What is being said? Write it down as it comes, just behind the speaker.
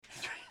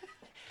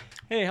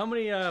Hey, how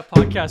many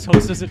podcast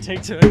hosts does it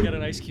take to get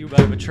an ice cube out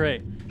of a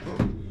tray?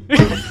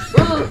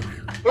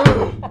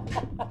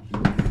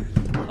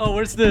 Oh,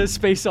 where's the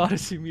Space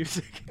Odyssey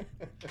music?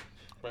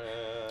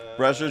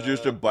 Brett's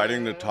used to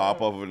biting the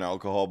top of an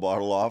alcohol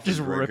bottle off. Just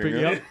ripping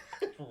it up.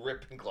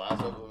 Ripping glass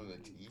off of the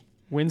teeth.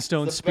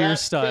 Windstone Spear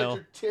style.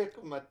 Tick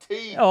of my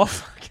teeth. Oh,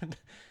 fucking.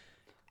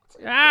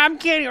 I'm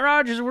Kenny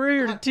Rogers. We're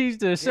here to teach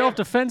the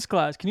self-defense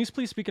class. Can you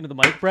please speak into the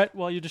mic, Brett,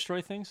 while you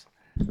destroy things?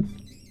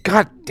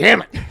 God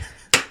damn it.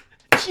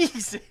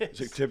 Jesus.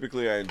 So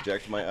typically, I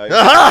inject my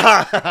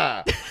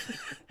ice.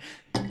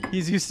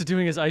 He's used to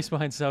doing his ice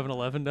behind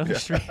 7-Eleven down the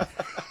street.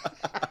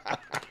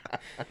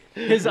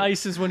 His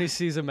ice is when he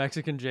sees a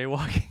Mexican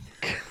jaywalking.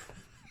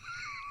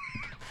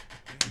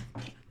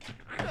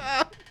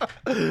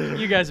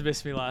 You guys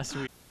missed me last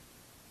week.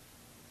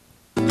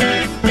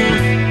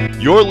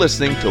 You're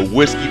listening to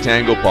Whiskey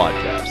Tango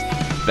Podcast.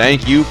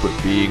 Thank you for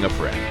being a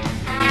friend.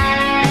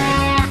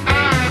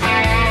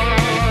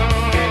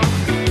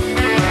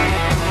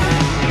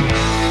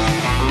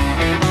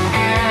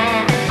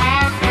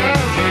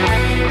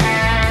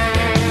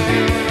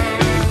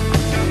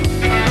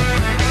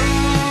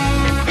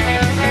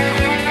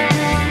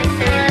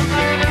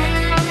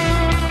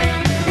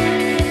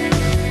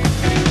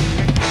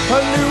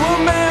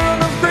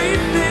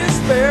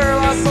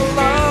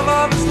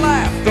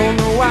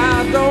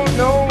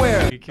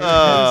 This is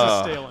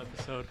a stale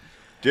episode.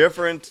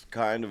 Different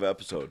kind of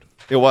episode.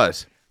 It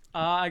was.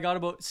 I got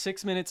about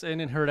 6 minutes in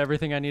and heard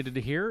everything I needed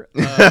to hear.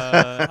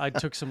 I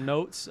took some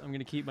notes. I'm going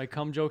to keep my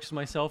cum jokes to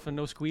myself and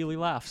no squealy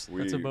laughs.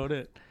 That's about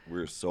it.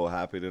 We're so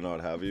happy to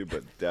not have you,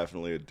 but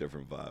definitely a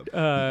different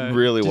vibe.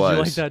 Really did was.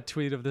 you like that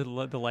tweet of the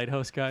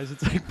Lighthouse guys?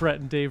 It's like Brett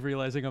and Dave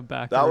realizing I'm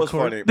back. That to was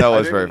record. funny. That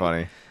was very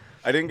funny.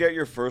 I didn't get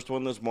your first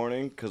one this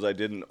morning because I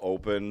didn't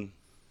open.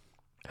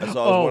 I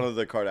saw it was one of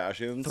the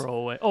Kardashians.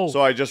 Throwaway. Oh,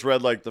 So I just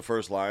read like the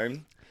first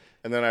line,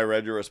 and then I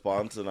read your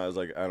response, and I was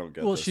like, I don't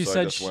get this. she so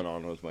said I just went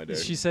on with my day.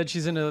 she said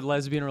she's in a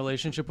lesbian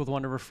relationship with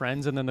one of her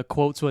friends, and then the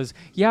quotes was,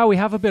 "Yeah, we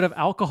have a bit of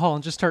alcohol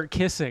and just start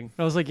kissing." And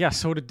I was like, "Yeah,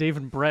 so did Dave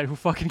and Brett. Who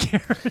fucking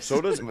cares?"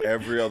 So does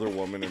every other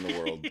woman in the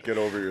world. Get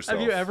over yourself.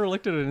 Have you ever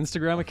looked at an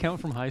Instagram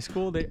account from high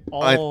school? They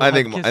all. I have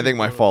think kissing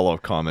my photos.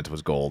 follow-up comment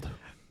was gold.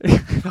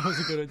 That was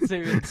a good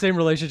one. Same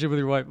relationship with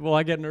your wife. Well,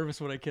 I get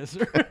nervous when I kiss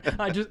her.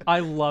 I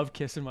love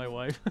kissing my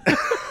wife.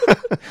 I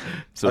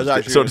was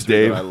actually so gonna does say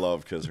Dave. that I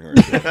love kissing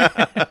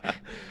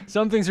her.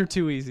 Some things are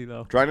too easy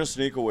though. Trying to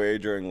sneak away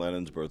during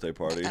Lennon's birthday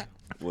party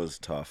was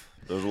tough.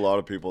 There was a lot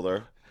of people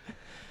there.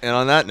 And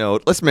on that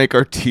note, let's make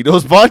our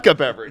Tito's vodka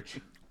beverage.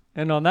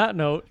 And on that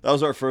note, That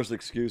was our first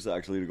excuse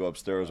actually to go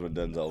upstairs when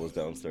Denzel was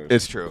downstairs.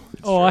 It's true.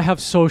 I have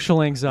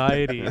social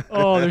anxiety.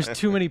 Oh, there's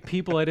too many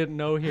people I didn't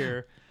know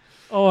here.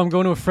 Oh, I'm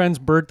going to a friend's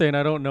birthday and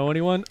I don't know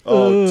anyone.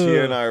 Oh, Ugh.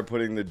 Tia and I are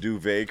putting the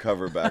duvet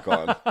cover back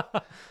on.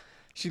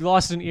 She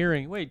lost an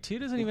earring. Wait, Tia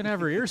doesn't even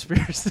have her ears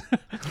pierced.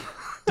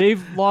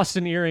 Dave lost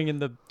an earring in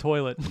the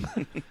toilet.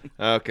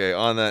 Okay,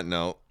 on that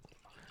note.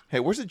 Hey,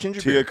 where's the ginger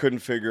Tia beer? couldn't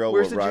figure out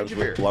Where's what the rhymes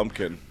ginger with beer?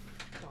 Blumpkin.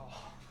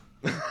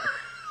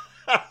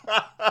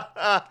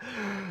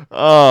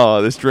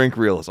 Oh, this drink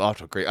reel is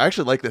awful great. I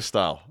actually like this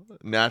style.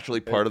 Naturally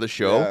part of the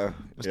show. Yeah,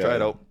 Let's yeah. try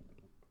it out.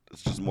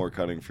 It's just more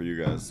cutting for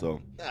you guys,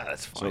 so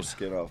That's no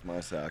skin off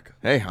my sack.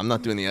 Hey, I'm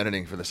not doing the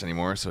editing for this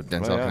anymore, so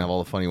Denzel yeah. can have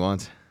all the fun he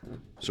wants.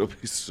 So it'll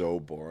be so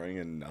boring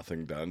and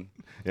nothing done.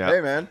 Yeah. Hey,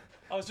 man.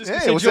 I was just Hey,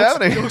 going to say what's jokes,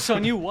 happening? jokes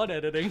on you. What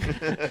editing?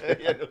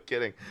 Yeah, no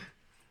kidding.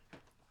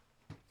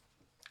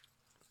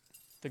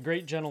 The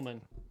great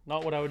gentleman.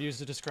 Not what I would use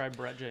to describe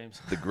Brett James.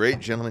 The great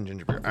gentleman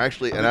ginger beer.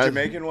 Actually, and The I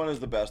Jamaican one is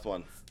the best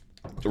one.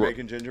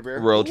 Jamaican ginger beer.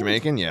 Royal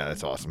Jamaican, yeah,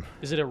 that's awesome.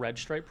 Is it a Red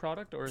Stripe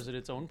product or is it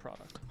its own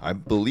product? I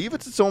believe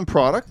it's its own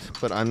product,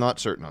 but I'm not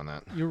certain on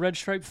that. You a Red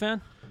Stripe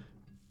fan?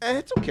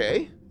 It's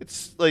okay.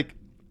 It's like,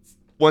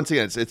 once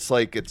again, it's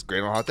like it's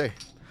great on a hot day.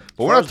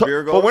 But far as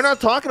beer goes- we're not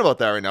talking about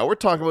that right now. We're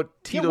talking about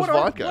Tito's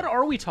vodka. What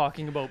are we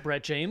talking about,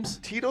 Brett James?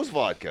 Tito's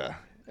vodka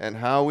and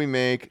how we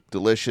make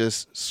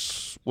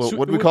delicious.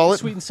 What do we call it?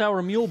 Sweet and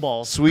sour mule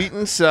balls. Sweet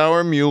and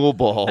sour mule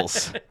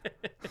balls.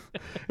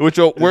 Which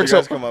Did works you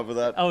guys out. come up with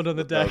that? Out on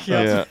the deck,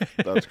 Yeah.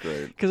 That's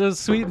great. Because it was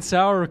sweet and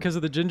sour because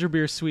of the ginger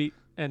beer sweet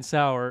and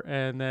sour.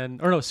 And then,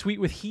 or no, sweet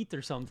with heat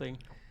or something.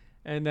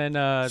 And then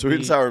Sweet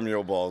and sour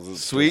mule balls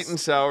is Sweet and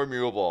sour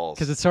mule balls.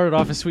 because it started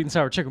off as sweet and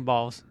sour chicken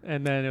balls,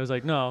 and then it was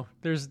like, no,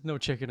 there's no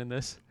chicken in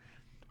this.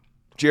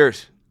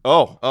 Cheers.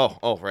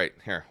 Oh, right.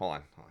 Here, hold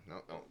on.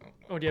 No.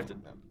 Oh, do you have to?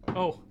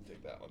 Oh,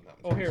 Take that one.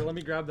 oh, here, let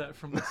me grab that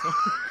from this.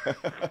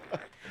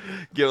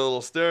 Give it a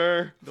little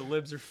stir. The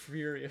libs are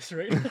furious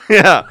right now.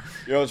 Yeah.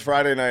 You know, it's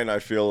Friday night, and I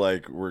feel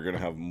like we're going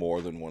to have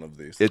more than one of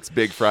these. It's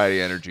Big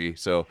Friday energy.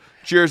 So,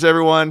 cheers,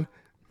 everyone.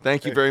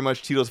 Thank you very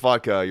much, Tito's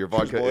Vodka. Your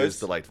vodka boys. is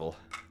delightful.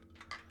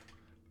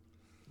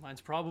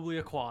 Mine's probably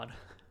a quad.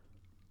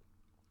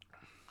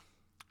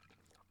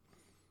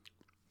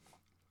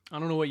 I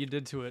don't know what you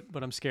did to it,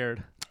 but I'm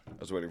scared. I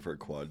was waiting for a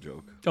quad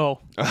joke. Oh,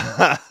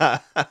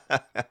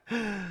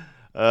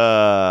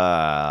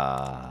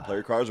 Play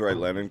your cards right,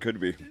 Lennon. Could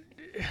be.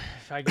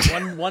 if I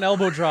get one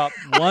elbow drop,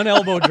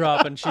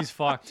 and she's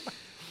fucked.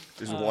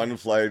 Just one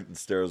flight of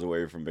stairs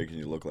away from making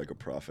you look like a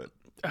prophet.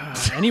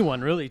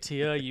 Anyone really,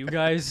 Tia? You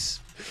guys.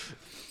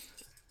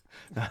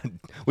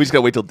 We just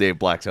gotta wait till Dave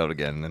blacks out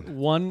again. And then...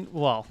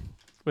 Well,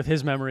 with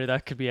his memory,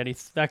 that could be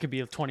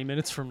 20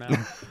 minutes from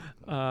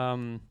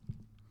now.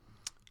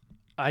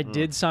 I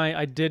did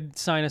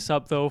sign us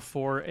up though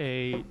for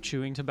a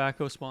chewing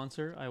tobacco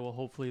sponsor. I will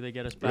hopefully they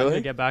get us back. Really?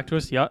 They get back to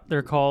us. Yeah,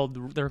 they're called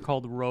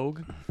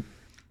Rogue.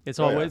 It's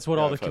it's what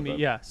all the comedians.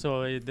 Yeah,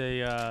 so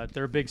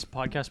they're a big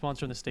podcast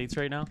sponsor in the States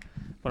right now,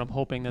 but I'm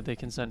hoping that they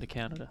can send to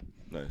Canada.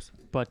 Nice.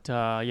 But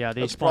yeah,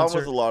 they The sponsor. problem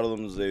with a lot of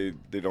them is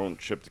they don't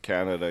ship to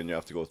Canada and you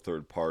have to go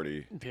third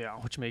party. Yeah,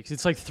 which makes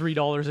it's like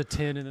 $3 a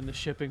tin, and then the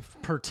shipping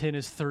per tin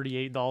is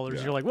 $38.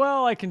 Yeah. You're like,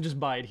 well, I can just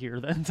buy it here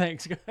then.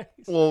 Thanks, guys.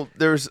 Well,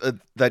 there's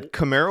that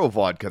Camaro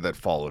vodka that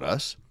followed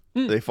us.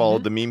 They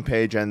followed the meme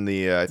page and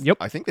the. Yep.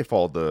 I think they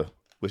followed the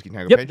Whiskey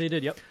Tango Yep, page. they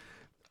did. Yep.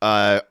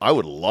 I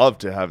would love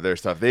to have their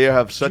stuff. They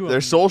have Sure.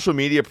 their social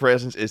media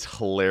presence is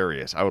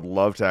hilarious. I would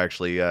love to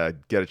actually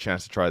get a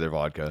chance to try their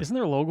vodka. Isn't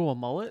their logo a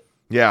mullet?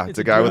 Yeah, it's it's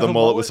a a guy dude with a with a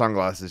mullet mullet? with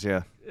sunglasses.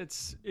 Yeah,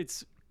 It's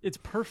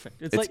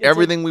perfect. it's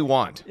everything we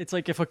want. It's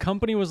like if a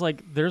company was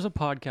like, "There's a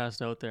podcast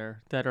out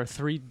there that are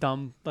three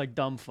dumb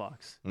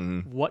fucks.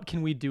 What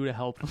can we do to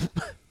help them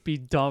be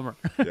dumber?"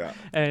 Yeah.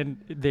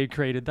 And they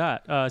created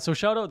that. So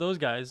shout out those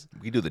guys.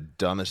 We do the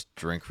dumbest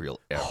drink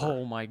reel ever.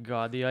 Oh my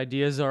god, the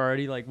ideas are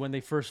already like when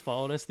they first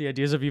followed us. The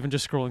ideas of even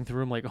just scrolling through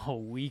them, like, oh,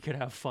 we could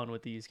have fun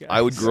with these guys.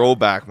 I would grow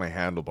back my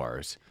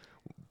handlebars.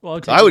 Well,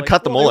 I would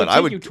cut the mullet. It would I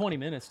take would- you 20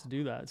 minutes to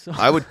do that. So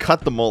I would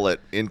cut the mullet.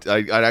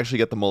 I'd actually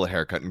get the mullet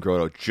haircut and grow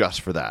it out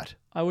just for that.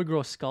 I would grow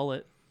a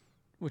skullet,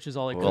 which is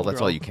all I could Well, that's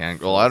grow. all you can.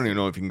 Well, I don't even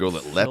know if you can grow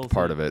the left Filthy.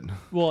 part of it.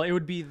 Well, it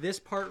would be this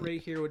part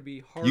right here would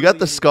be hard. You got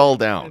the skull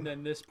down. and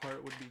then this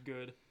part would be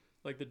good,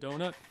 like the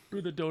donut or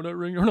the donut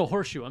ring or no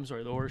horseshoe. I'm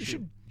sorry, the horseshoe.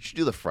 You should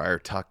do the friar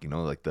tuck.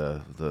 Like the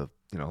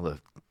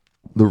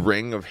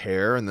ring of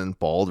hair and then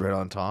bald right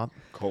on top.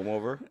 Comb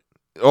over.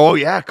 Oh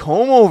yeah,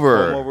 comb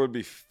over. Comb over would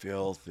be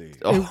filthy.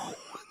 Oh,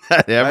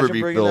 that ever Imagine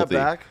be bringing filthy.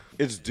 that back.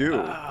 It's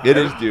due. It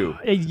is due.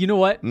 Hey, you know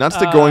what? Nuts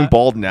to going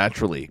bald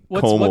naturally.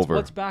 Comb over.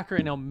 What's back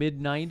right now? Mid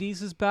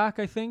 90s is back,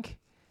 I think.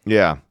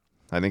 Yeah,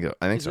 I think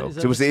so. is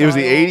that It was the the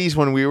style? 80s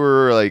when we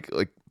were like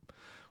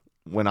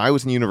when I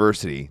was in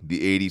university. The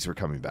 80s were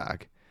coming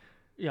back,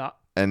 Yeah.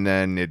 and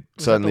then it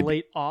Was suddenly that the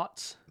late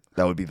aughts?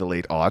 that would be the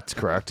late aughts.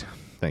 Correct.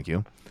 Thank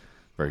you.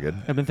 Very good.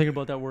 I've been thinking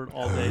about that word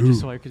all day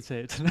just so I could say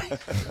it tonight.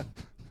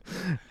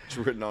 It's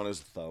written on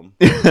his thumb.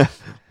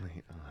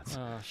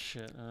 Oh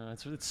shit!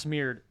 It's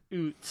smeared.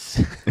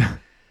 Oots.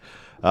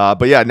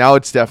 But yeah, now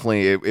it's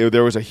definitely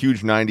there was a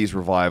huge 90s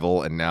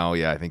revival, and now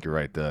I think you're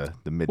right. The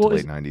mid to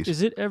late 90s.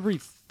 Is it every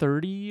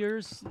 30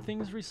 years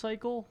things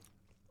recycle?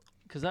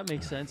 Because that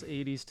makes sense.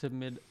 80s to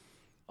mid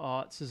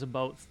aughts is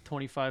about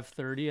 25,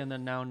 30, and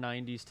then now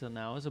 90s to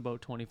now is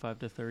about 25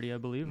 to 30, I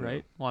believe,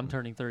 right? Well, I'm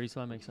turning 30, so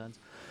that makes sense.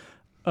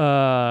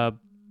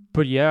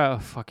 But yeah,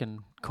 fucking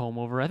comb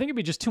over. I think it'd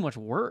be just too much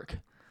work.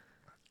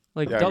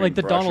 Like Yeah, I mean,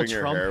 the Donald brushing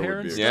your Trump hair would hair be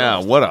and a- stuff. Yeah,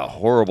 what a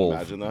horrible.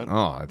 Imagine that.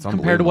 Oh, it's unbelievable.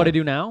 Compared to what I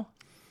do now,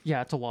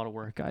 yeah, it's a lot of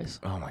work, guys.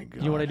 Oh my god.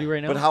 You know what I do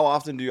right now? But how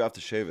often do you have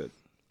to shave it?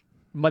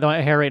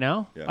 My hair right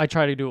now? Yeah. I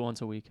try to do it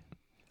once a week.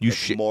 You That's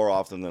should. more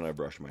often than I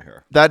brush my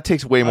hair. That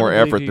takes way I more don't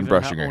believe effort you than even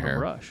brushing your own a hair.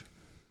 brush.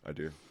 I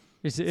do.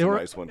 Is It's it a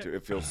nice one too.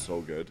 It feels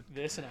so good.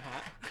 this and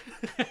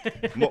a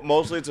hat?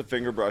 Mostly it's a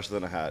finger brush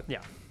than a hat.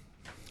 Yeah.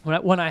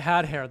 When I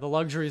had hair, the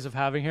luxuries of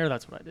having hair,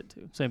 that's what I did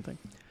too. Same thing.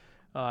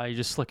 You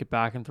just slick it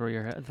back and throw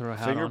a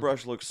hat Finger on.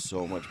 brush looks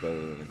so much better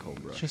than a comb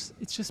brush.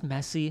 It's just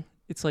messy.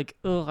 It's like,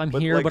 ugh, I'm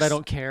But here, like but I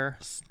don't care.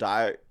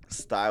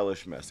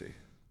 Stylish messy.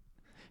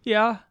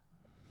 Yeah.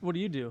 What do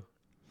you do?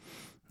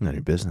 None of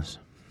your business.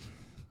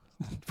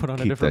 Put on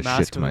a Keep different that shit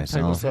mask. to for the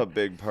myself. What's up,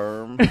 big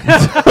perm?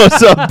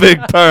 What's up, big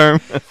perm?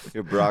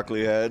 Your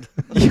broccoli head.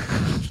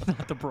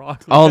 Not the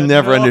broccoli. I'll head.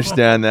 never No.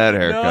 understand that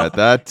haircut.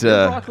 No. That.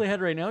 You're broccoli head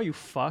right now, you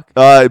fuck.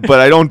 But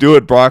I don't do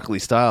it broccoli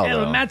style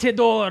El though.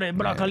 matador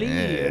broccoli.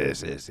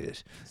 Yes.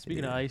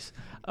 Speaking of ice,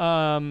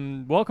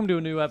 welcome to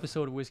a new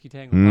episode of Whiskey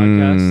Tango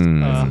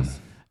Podcast.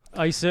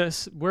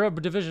 ISIS. We're a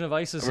division of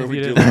ISIS. I mean, If we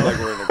you do didn't look know. like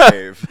we're in a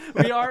cave.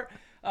 We are.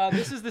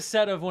 This is the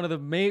set of one of the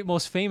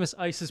most famous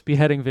ISIS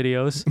beheading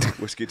videos.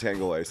 Whiskey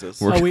Tango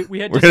ISIS. We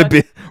had We're just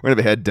gonna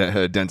behead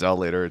Denzel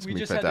later. It's we gonna be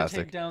just had to take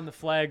fantastic. down the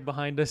flag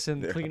behind us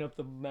and clean up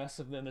the mess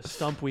of then the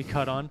stump we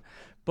cut on.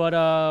 But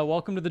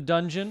welcome to the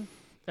dungeon,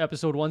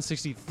 episode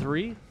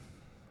 163.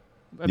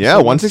 Yeah,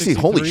 160.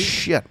 Holy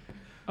shit!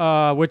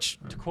 Which,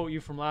 to quote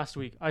you from last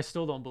week, I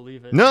still don't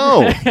believe it.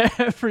 No.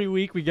 Every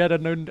week we get a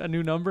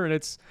new number, and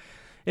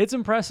it's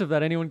impressive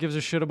that anyone gives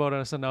a shit about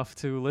us enough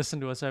to listen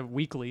to us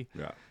weekly.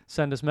 Yeah.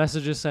 Send us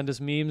messages, send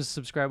us memes,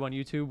 subscribe on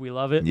YouTube. We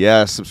love it.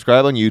 Yeah,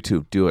 subscribe on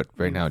YouTube. Do it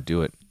right now.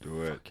 Do it.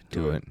 Do it.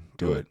 Do it.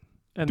 Do it.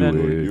 And Do then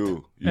it.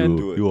 You And-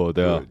 do it. You are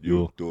there. Do it.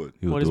 You do it.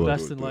 You what is do it.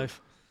 best in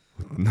life?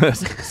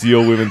 See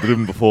your women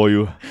driven before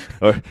you,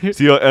 or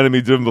see your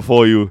enemy driven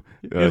before you.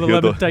 Hear the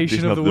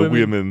lamentation of the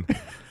women.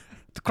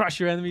 to crush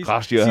your enemies.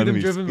 Crush your see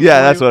enemies. Them driven Yeah,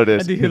 before that's you, what it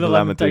is. And to hear the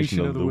lamentation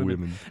of the women.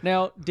 women.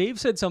 Now, Dave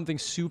said something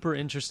super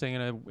interesting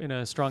in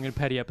a Strong and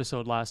Petty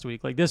episode last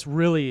week. Like, this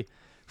really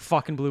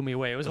fucking blew me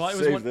away. It was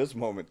Save this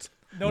moment.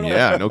 No.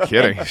 Yeah, no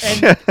kidding.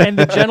 and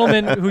the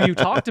gentleman who you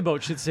talked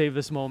about should save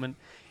this moment.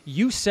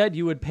 You said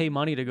you would pay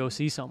money to go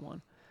see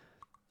someone.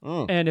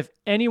 And if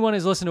anyone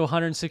has listened to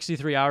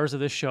 163 hours of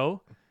this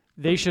show,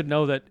 they should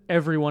know that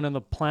everyone on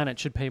the planet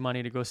should pay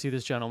money to go see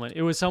this gentleman.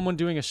 It was someone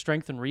doing a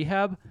strength and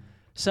rehab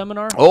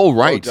seminar. Oh,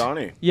 right. Oh,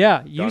 Donnie.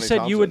 Yeah, you Donnie said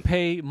Thompson. you would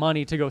pay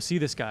money to go see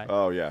this guy.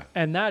 Oh, yeah.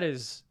 And that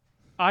is,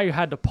 I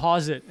had to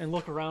pause it and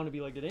look around and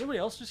be like, did anybody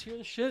else just hear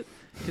this shit?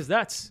 Because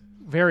that's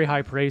very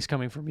high praise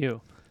coming from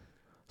you.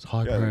 It's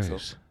high Yeah, I think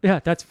so. Yeah,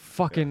 that's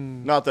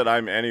fucking... Not that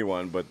I'm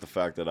anyone, but the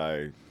fact that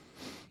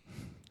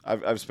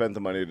I've spent the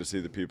money to see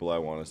the people I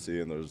want to see,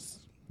 and there's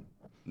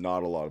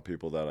not a lot of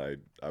people that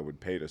I would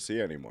pay to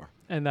see anymore.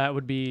 And that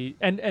would be...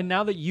 And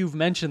now that you've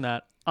mentioned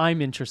that,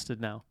 I'm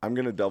interested now. I'm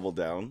going to double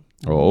down.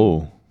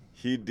 Oh.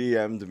 He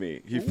DM'd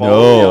me. He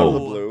followed me out of the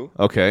blue,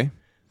 Okay.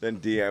 then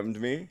DM'd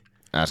me.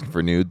 Asking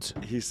for nudes.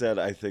 He said,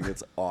 I think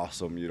it's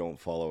awesome you don't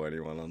follow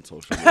anyone on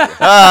social media.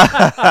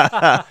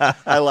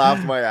 I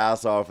laughed my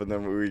ass off, and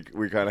then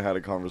we kind of had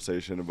a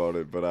conversation about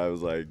it, but I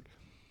was like,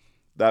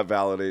 that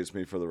validates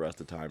me for the rest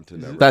of time to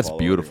never That's follow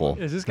beautiful.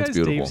 anyone. Is this That's guy's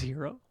beautiful. Dave's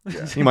hero?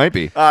 He might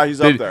be. He's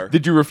up there.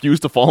 Did you refuse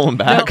to follow him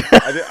back?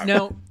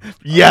 Now,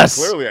 Yes.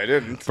 Clearly I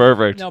didn't.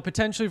 Perfect. now,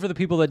 potentially for the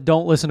people that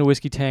don't listen to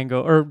Whiskey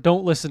Tango, or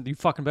don't listen, you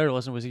fucking better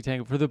listen to Whiskey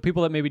Tango. For the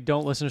people that maybe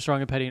don't listen to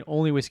Strong and Petty and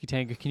only Whiskey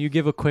Tango, can you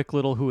give a quick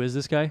little who is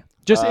this guy?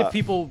 Just if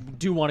people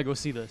do want to go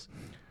see this.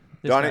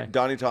 Guy.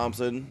 Donnie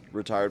Thompson,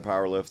 retired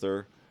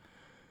powerlifter.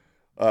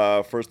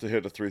 First to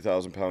hit a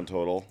 3,000-pound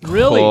total.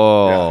 Really?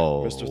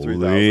 Oh, Yeah, Mr.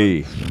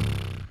 3000.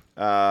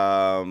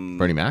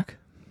 Bernie Mac?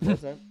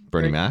 What's that?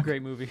 Bernie Great- Mac?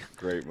 Great movie.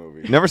 Great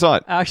movie. Never saw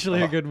it.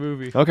 Actually, a good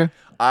movie. Okay.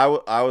 I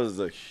was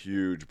a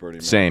huge Bernie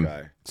Mac Same.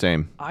 guy.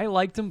 Same. I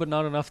liked him, but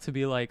not enough to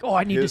be like, oh,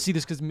 I need to see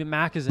this because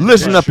Mac is in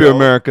Listen it. up, you show.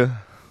 America.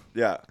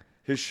 Yeah,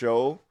 his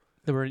show,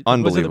 The was it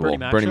Unbelievable.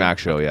 the Bernie Mac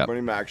show, yeah.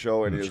 Bernie Mac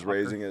show, and he was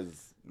raising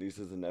his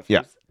nieces and nephews.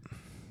 Yeah.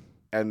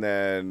 And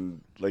then,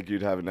 like,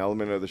 you'd have an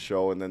element of the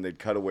show, and then they'd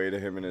cut away to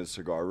him in his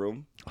cigar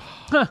room.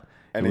 And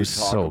It he'd was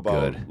talk so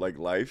about, good. like,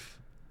 life.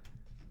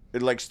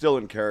 It, like, still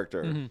in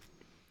character. Mm-hmm.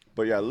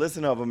 But, yeah,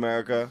 listen up,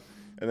 America.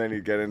 And then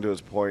he'd get into his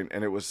point,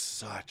 and it was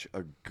such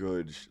a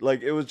good...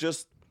 like, it was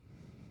just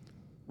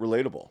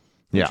relatable.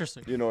 Yeah.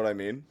 Interesting. You know what I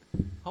mean?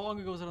 How long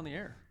ago was it on the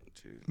air?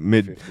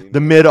 The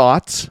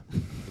Mid-aughts.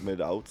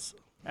 mid-outs.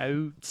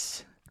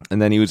 Out. And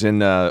then he was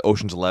in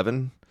Ocean's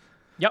 11.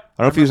 Yep. I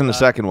don't know if he was in the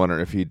remember second one or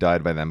if he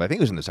died by then, but I think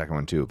he was in the second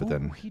one too. But that.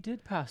 then, Oh, he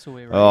did pass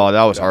away, right? oh,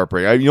 that was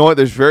heartbreaking. You know what?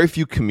 There's very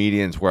few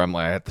comedians where I'm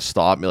like, I have to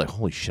stop and be like,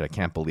 holy shit, I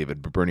can't believe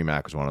it. But Bernie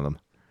Mac was one of them.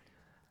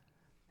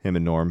 Him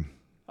and Norm.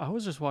 I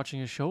was just watching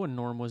a show and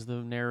Norm was the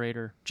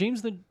narrator.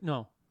 James and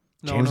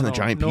the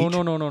Giant no, Peach?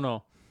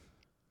 No.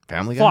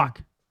 Family Guy?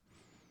 Fuck.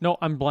 No,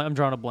 I'm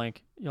drawing a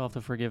blank. You'll have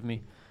to forgive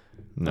me.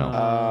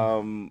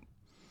 No.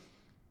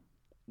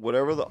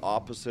 Whatever the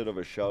opposite of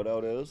a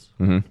shout-out is,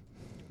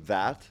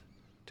 that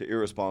to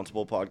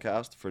Irresponsible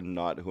Podcast for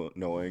not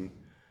knowing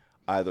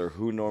either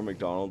who Norm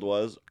Macdonald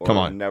was or Come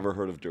on. never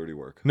heard of Dirty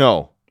Work.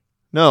 No.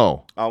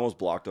 I almost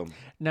blocked him.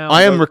 Now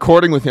I am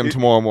recording with him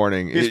tomorrow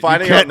morning. He's You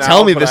finding can't out now,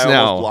 tell me but this I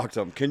now. almost blocked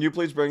him. Can you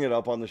please bring it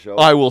up on the show?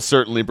 I will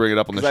certainly bring it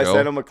up on the Because show. I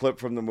sent him a clip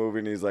from the movie,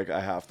 and he's like,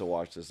 I have to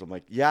watch this. I'm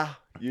like, yeah,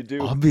 you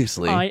do.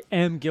 Obviously. I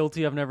am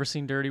guilty. I've never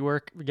seen Dirty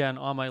Work. Again,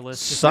 on my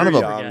list. Just Son of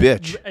a forget.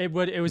 bitch. It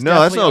was No,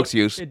 that's definitely no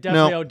excuse. It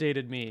definitely No.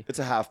 outdated me. It's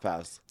a half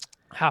pass.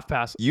 Half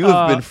pass. You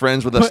have been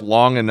friends with us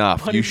long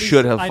enough. but You at least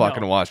should have I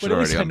fucking know, watched but it at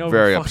least already. I know I'm who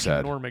very fucking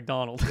upset. Norm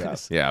Macdonald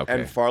is. Yeah, okay.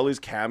 And Farley's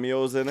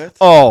cameos in it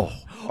Oh,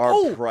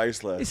 are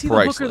priceless. Is he the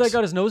hooker Priceless. that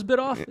got his nose bit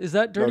off? Is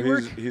that No, Dirty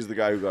Work? he's the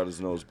guy who got his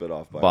nose bit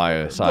off by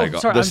a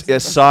Saigon. sorry, a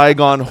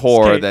Saigon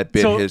whore Okay, that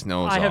bit so his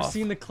nose I have off.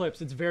 seen the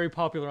clips. It's very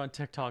popular on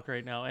TikTok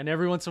right now. And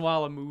every once in a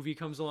while, a movie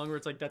comes along where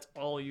it's like, that's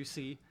all you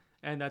see.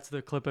 And that's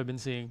the clip I've been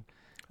seeing.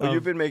 Oh,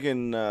 you've been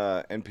making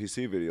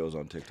NPC videos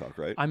on TikTok,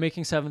 right? I'm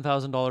making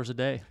 $7,000 a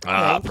day.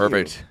 Ah,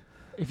 perfect.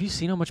 Have you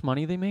seen how much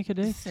money they make a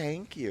day?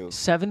 Thank you.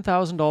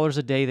 $7,000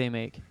 a day they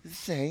make.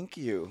 Thank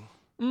you.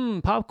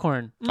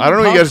 Popcorn. I don't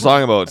know what you guys are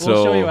talking about,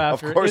 We'll show you so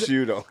after. Of course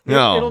you don't.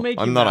 no, It'll make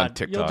I'm you not mad. on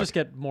TikTok. You'll just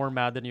get more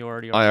mad than you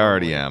already are. I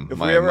already am. If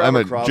we ever I'm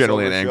have a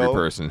generally an crossover angry show,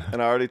 person.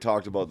 And I already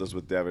talked about this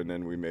with Devin,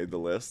 and we made the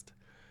list.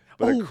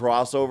 But a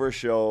crossover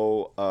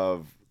show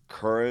of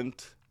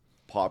current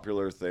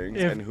popular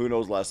things, and who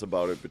knows less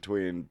about it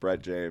between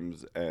Brett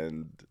James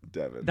and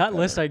Devin. That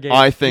list I gave.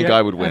 I think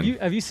I would win.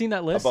 Have you seen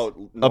that list? about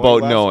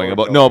About less knowing or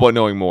about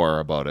knowing more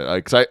about it.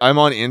 Because I'm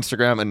on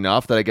Instagram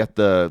enough that I get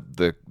the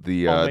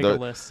I'll make a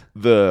list.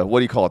 the what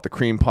do you call it, the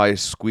cream pie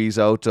squeeze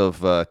out of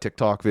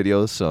TikTok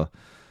videos. So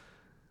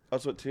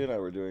That's what T and I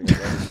were doing. On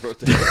his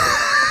birthday.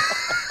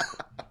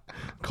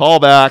 call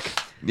back.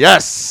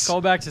 Yes.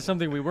 Call back to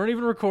something we weren't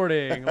even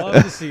recording.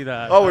 Love to see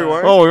that. Oh, we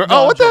weren't. Oh,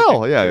 what the joking.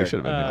 hell? Yeah, you Here. should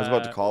have been. I was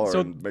about to call her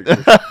so- and make sure.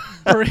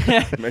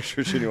 Make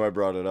sure she knew I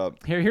brought it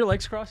up. Here,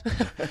 legs crossed.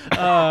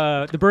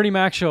 The Bernie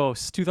Mac show,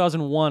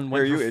 2001.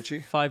 Are you itchy?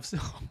 5.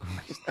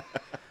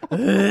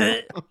 Oh,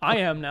 I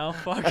am now.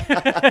 Fuck.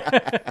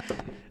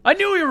 I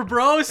knew we were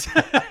bros.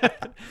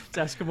 It's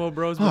Eskimo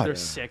bros, but they're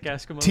sick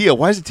Eskimos. Tia,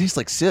 why does it taste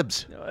like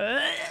Sibs?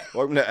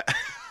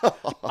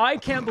 I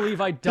can't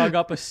believe I dug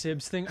up a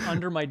Sibs thing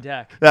under my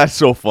deck. That's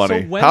so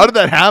funny. How did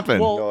that happen?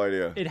 Well, No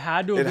idea. It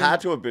had to have It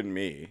had to have been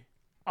me.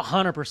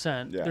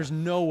 100%. Yeah. There's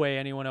no way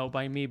anyone out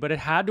by me, but it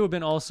had to have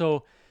been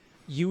also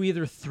you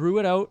either threw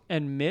it out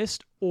and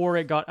missed or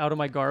it got out of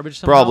my garbage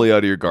somehow. Probably out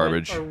of your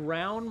garbage. Went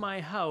around my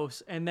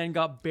house and then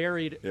got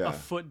buried a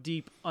foot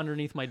deep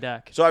underneath my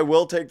deck. So I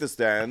will take the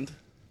stand,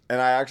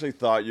 and I actually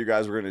thought you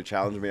guys were going to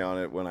challenge me on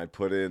it when I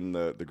put in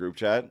the group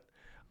chat.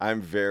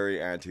 I'm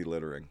very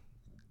anti-littering.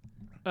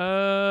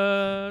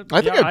 I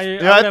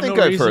think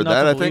I've heard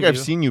that. I think I've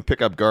seen you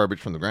pick up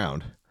garbage from the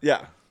ground.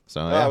 Yeah. So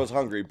I was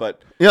hungry,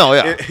 but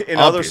in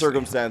other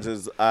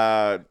circumstances,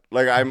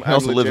 like I'm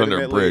also lives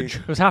under a bridge.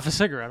 It was half a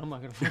cigarette. I'm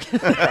not gonna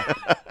forget.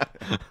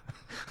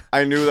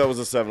 I knew that was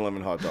a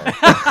 7-Eleven hot dog.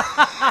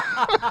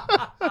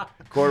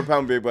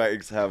 Quarter-pound big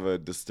bags have a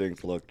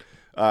distinct look,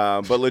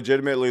 but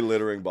legitimately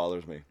littering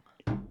bothers me.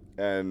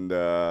 And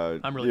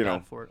I'm really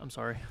bad for it. I'm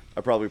sorry.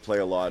 I probably play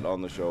a lot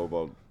on the show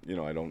about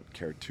I don't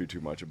care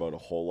too much about a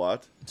whole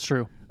lot. It's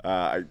true.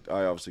 I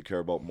obviously care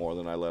about more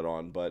than I let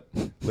on, but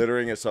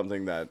littering is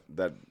something that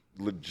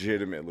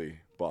legitimately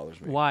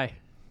bothers me. Why?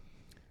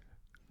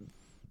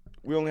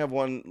 We only have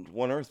one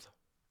Earth.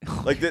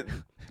 Like that.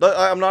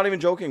 I'm not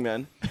even joking,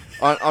 man.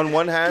 On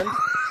one hand,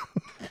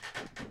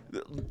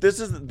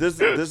 this is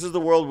the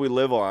world we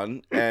live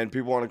on, and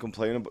people want to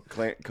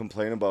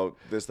complain about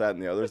this, that,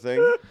 and the other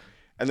thing,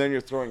 and then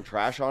you're throwing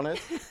trash on it.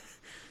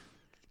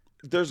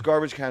 There's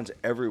garbage cans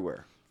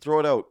everywhere. Throw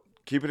it out.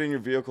 Keep it in your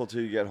vehicle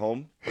till you get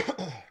home,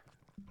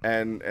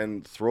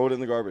 and throw it in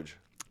the garbage.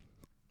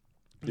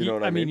 You know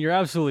what I mean? You're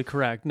absolutely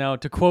correct. Now,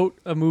 to quote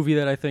a movie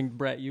that I think,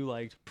 Brett, you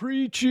liked,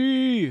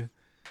 Preachy!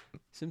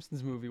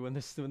 Simpsons movie, when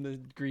the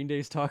Green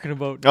Day's talking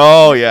about,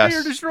 oh, yes,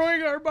 you're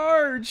destroying our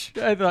barge.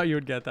 I thought you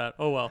would get that.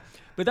 Oh, well.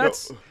 But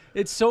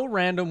it's so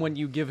random when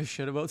you give a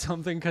shit about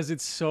something because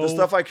it's so... The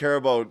stuff I care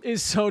about...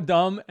 is so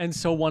dumb and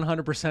so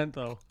 100%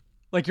 though.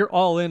 Like, you're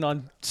all in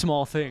on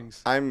small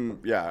things.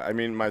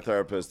 My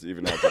therapist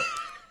even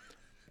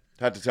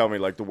had to tell me,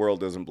 like, the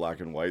world isn't black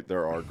and white.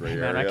 There are gray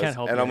areas. I can't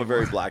help and you I'm anymore. a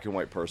very black and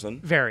white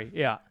person. Very,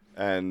 yeah.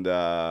 And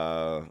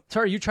So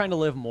are you trying to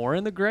live more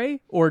in the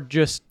gray or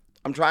just...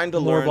 I'm trying to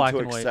more learn black to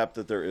and white? accept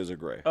that there is a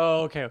gray.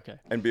 Oh, okay.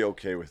 And be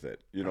okay with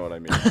it. You know what I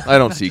mean? I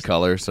don't see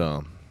color,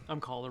 so... I'm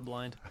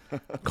colorblind.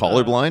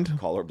 Colorblind?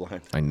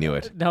 Colorblind. I knew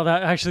it. Now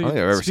that actually... I don't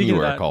think I've ever seen you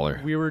wear a that,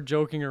 collar. We were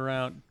joking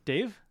around.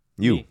 Dave?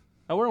 You. Me.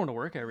 I wear one to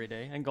work every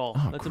day and golf.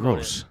 Oh, That's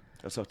gross. about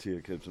That's how Tia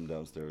keeps him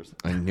downstairs.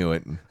 I knew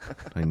it.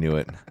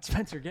 it.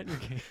 Spencer, get in your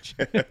cage.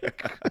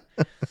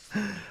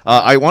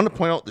 I want to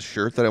point out the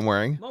shirt that I'm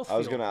wearing. I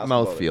was going to ask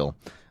about it. Mouthfeel.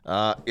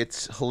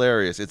 It's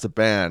hilarious. It's a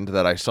band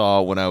that I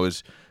saw when I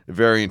was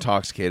very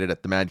intoxicated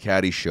at the Mad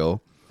Caddy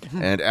show.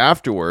 And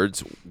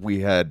afterwards,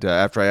 we had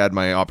after I had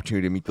my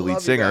opportunity to meet the lead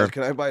Love you singer. guys.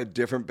 Can I buy a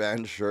different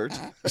band shirt?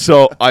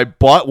 So I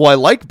bought. Well, I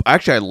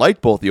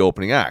liked both the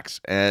opening acts,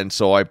 and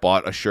so I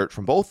bought a shirt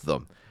from both of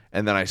them.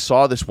 And then I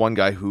saw this one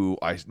guy who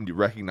I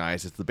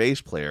recognized as the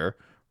bass player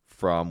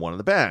from one of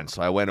the bands.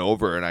 So I went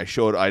over and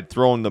I'd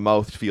thrown the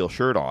Mouthfeel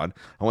shirt on.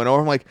 I went over.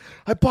 I'm like,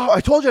 I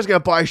told you I was gonna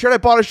buy a shirt. I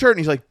bought a shirt, and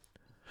he's like,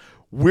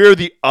 "We're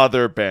the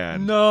other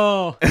band."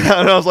 No. And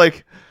I was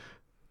like,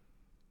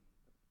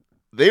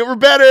 they were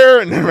better,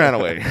 and they ran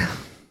away.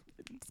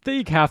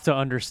 They have to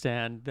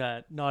understand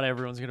that not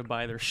everyone's going to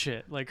buy their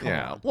shit. Like, come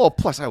on. Well,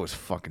 plus I was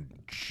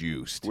fucking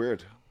juiced.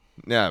 Weird.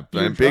 Yeah,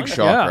 You were big drunk?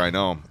 shocker. Yeah. I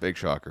know. Big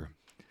shocker.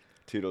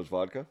 Tito's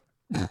vodka.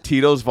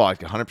 Tito's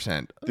vodka,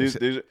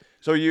 100%.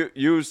 So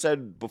you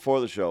said before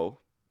the show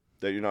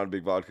that you're not a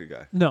big vodka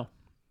guy. No.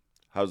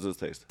 How does this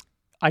taste?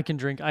 I can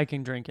drink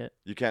it.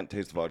 You can't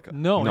taste vodka.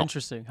 No, No.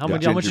 interesting. How Yeah,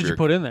 much ginger did you beer.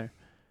 put in there?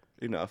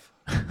 Enough.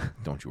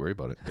 Don't you worry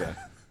about it. Yeah.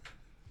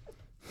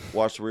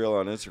 Watch the reel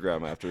on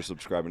Instagram after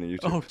subscribing to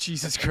YouTube. Oh,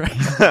 Jesus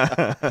Christ.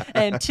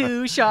 And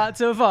 2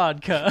 shots of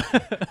vodka.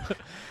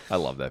 I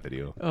love that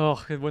video. Oh,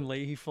 when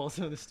Leahy falls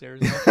down the stairs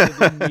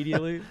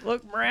immediately.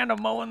 Look, Miranda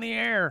mowing the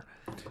air.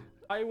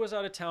 I was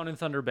out of town in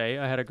Thunder Bay.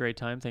 I had a great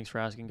time. Thanks for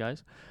asking,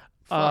 guys.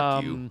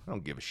 Fuck you. I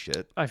don't give a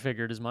shit. I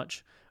figured as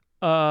much.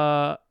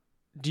 Do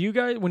you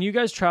guys, when you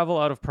guys travel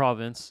out of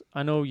province,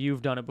 I know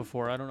you've done it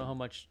before. I don't know how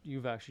much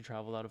you've actually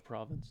traveled out of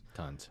province.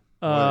 Tons.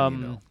 More than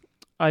you know.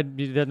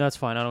 That's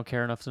fine. I don't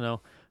care enough to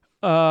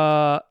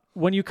know.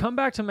 When you come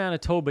back to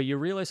Manitoba, you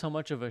realize how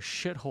much of a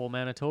shithole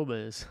Manitoba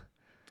is.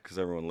 Because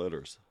everyone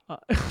litters.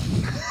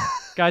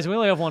 Guys, we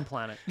only have one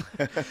planet.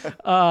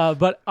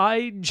 But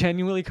I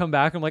genuinely come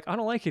back. I'm like, I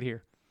don't like it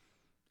here.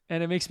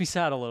 And it makes me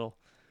sad a little.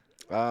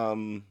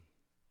 I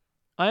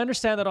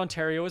understand that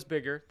Ontario is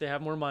bigger. They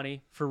have more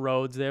money for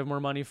roads. They have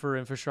more money for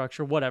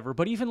infrastructure, whatever.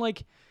 But even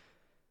like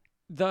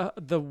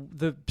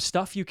the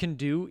stuff you can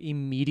do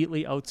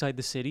immediately outside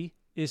the city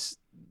is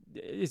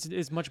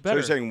is much So better.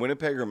 you're saying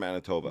Winnipeg or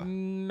Manitoba?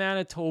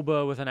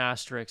 Manitoba with an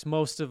asterisk.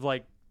 Most of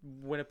like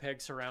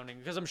Winnipeg surrounding,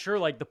 because I'm sure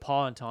like the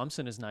Paw and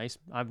Thompson is nice.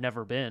 I've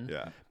never been.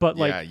 Yeah. But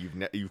like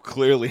yeah, you've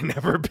clearly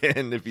never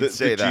been if you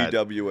say the that.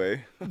 GWA.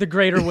 the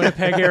greater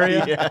Winnipeg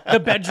area, the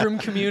bedroom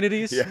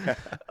communities. Yeah.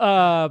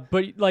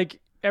 But like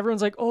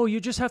everyone's like, oh, you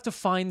just have to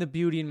find the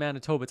beauty in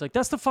Manitoba. It's like,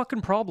 that's the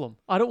fucking problem.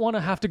 I don't want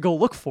to have to go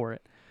look for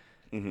it.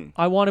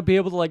 I want to be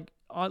able to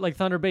like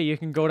Thunder Bay, you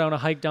can go down a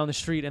hike down the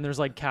street and there's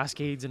like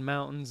cascades and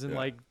mountains and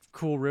like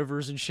cool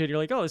rivers and shit. You're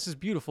like, oh, this is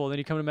beautiful. And then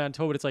you come to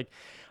Manitoba, it's like,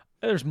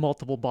 there's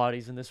multiple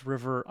bodies in this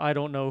river. I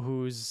don't know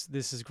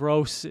this is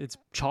gross. It's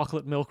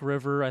Chocolate Milk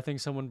River. I think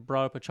someone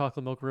brought up a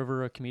Chocolate Milk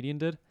River, a comedian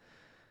did.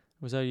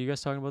 Was that you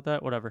guys talking about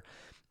that? Whatever.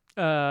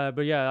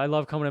 But yeah, I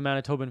love coming to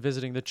Manitoba and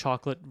visiting the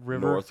Chocolate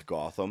River. North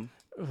Gotham.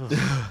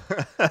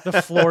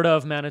 The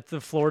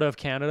Florida of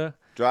Canada.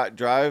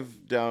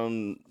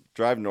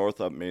 Drive north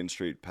up Main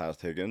Street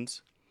past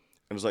Higgins,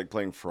 and it's like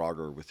playing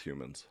Frogger with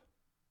humans.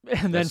 And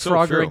then That's so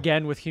Frogger true.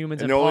 again with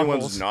humans And and the only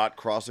potholes. ones not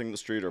crossing the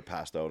street are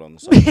passed out on the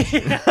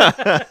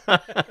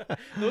side.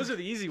 Those are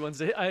the easy ones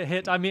to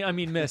hit. I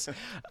mean miss.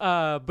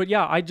 But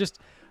yeah,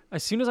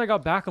 as soon as I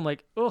got back, I'm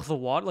like, oh, the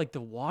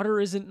water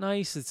isn't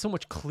nice. It's so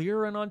much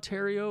clearer in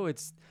Ontario.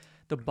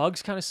 The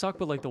bugs kind of suck,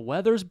 but like the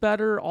weather's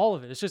better. All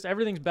of it. It's just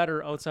everything's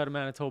better outside of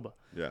Manitoba.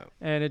 Yeah.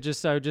 And I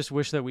just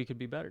wish that we could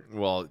be better.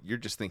 Well, you're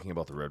just thinking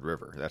about the Red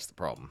River. That's the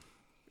problem.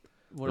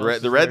 What The else red,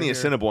 is the red there and the here?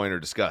 Assiniboine are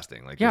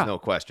disgusting. Like, Yeah. there's no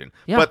question.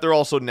 Yeah. But they're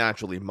also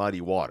naturally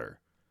muddy water.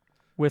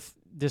 With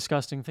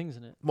disgusting things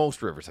in it.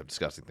 Most rivers have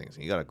disgusting things.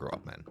 And you got to grow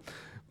up, man.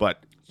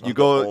 But It's you not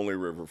go. the only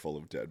river full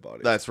of dead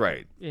bodies. That's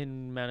right.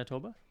 In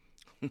Manitoba?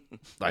 I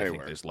Anywhere.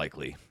 think there's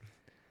likely.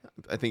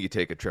 I think you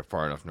take a trip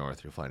far enough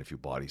north, you'll find a few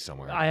bodies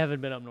somewhere. I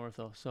haven't been up north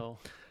though, so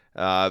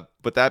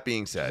But that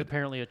being it's said,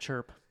 apparently a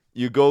chirp.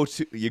 you go.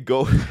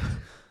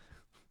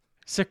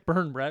 Sick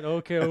burn, Brett.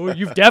 Okay, well,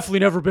 you've definitely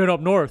never been up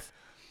north.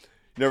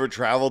 Never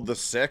traveled the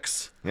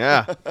 6?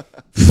 Yeah.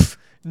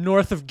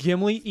 North of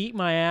Gimli, eat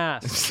my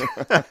ass.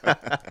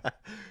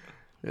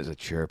 There's a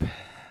chirp.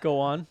 Go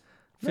on.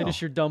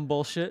 Finish your dumb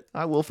bullshit.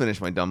 I will finish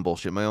my dumb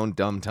bullshit, my own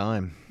dumb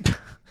time.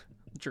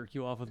 Jerk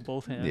you off with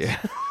both hands. Yeah.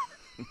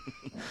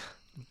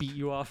 Beat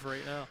you off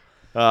right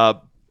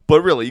now.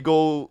 But really, you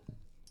go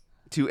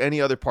to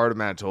any other part of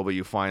Manitoba,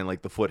 you find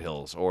like the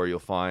foothills, or you'll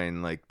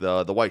find like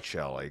the white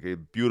shell, like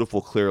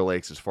beautiful clear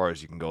lakes as far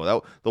as you can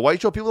go. The white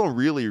shell, people don't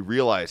really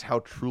realize how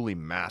truly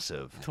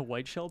massive The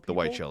white shell people? the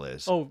white shell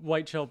is. Oh,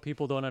 white shell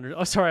people don't understand.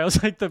 Oh, sorry. I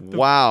was like the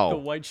Wow. the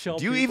white shell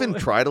Do you people. even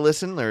try to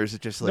listen, or is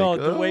it just like No,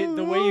 the way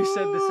you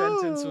said the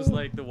sentence was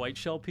like the white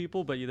shell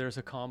people, but there's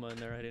a comma in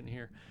there I didn't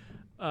hear.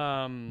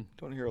 Don't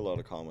hear a lot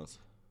of comments.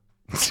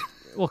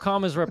 Well,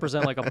 commas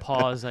represent like a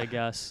pause, I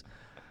guess.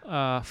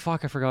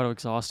 Fuck, I forgot how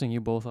exhausting you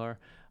both are.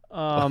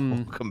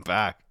 Welcome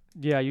back.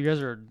 Yeah, you guys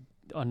are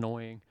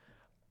annoying.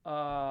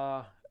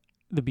 The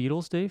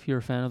Beatles, Dave? You're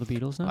a fan of the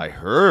Beatles now? I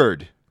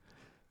heard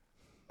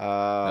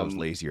that was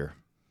lazier.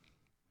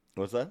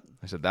 What's that?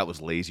 I said that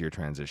was lazier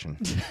transition.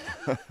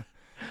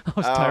 I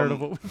was tired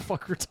of what the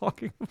fuck we're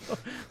talking about.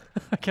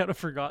 I kind of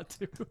forgot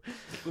to.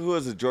 Who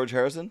was it? George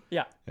Harrison?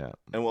 Yeah, Yeah.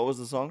 And what was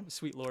the song?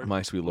 Sweet Lord.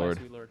 My Sweet Lord.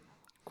 My Sweet Lord.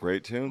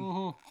 Great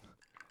tune.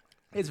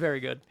 It's very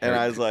good. And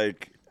I was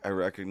like, I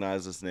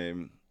recognize this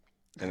name,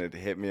 and it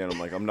hit me, and I'm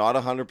like, I'm not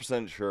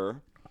 100%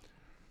 sure.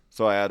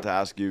 So I had to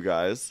ask you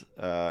guys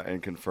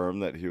and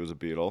confirm that he was a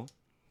Beatle.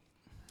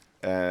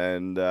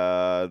 And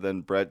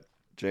then Brett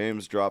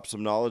James dropped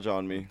some knowledge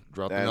on me.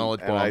 Drop the And-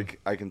 knowledge and bomb.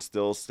 I can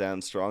still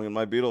stand strong in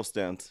my Beatles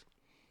stance.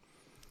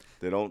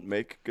 They don't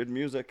make good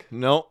music.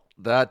 No,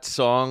 that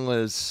song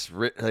was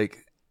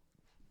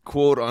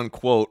quote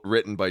unquote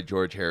written by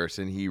George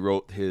Harrison. He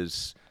wrote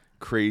his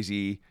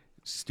crazy,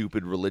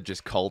 stupid religious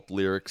cult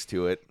lyrics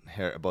to it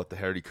about the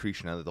Hare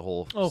Krishna, the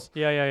whole. Oh,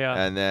 yeah.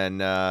 And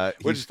then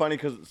Which is funny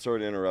because, sorry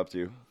to interrupt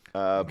you,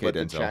 but the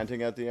Denzel.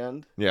 chanting at the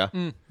end, yeah,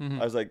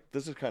 Mm-hmm. I was like,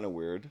 this is kind of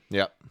weird.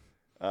 yeah.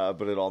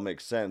 But it all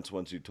makes sense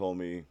once you told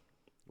me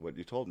what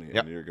you told me,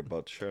 Yep. and you're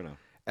about to share now.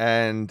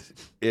 And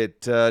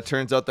it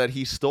turns out that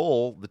he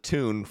stole the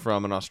tune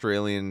from an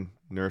Australian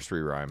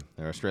nursery rhyme,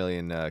 an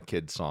Australian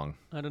kid song.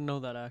 I didn't know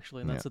that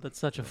actually. And that's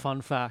such a fun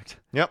fact.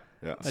 Yep.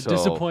 Yeah. A So,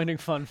 disappointing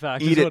fun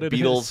fact. Eat is it, what it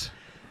Beatles. is.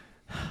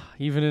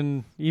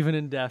 Even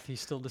in death, he's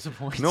still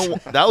disappointed. No,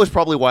 that was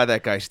probably why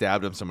that guy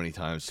stabbed him so many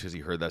times, because he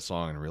heard that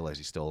song and realized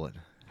he stole it.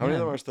 How many of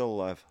Yeah. them are still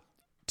alive?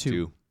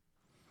 Two.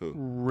 Who?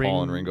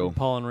 Paul and Ringo.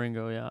 Paul and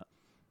Ringo, yeah.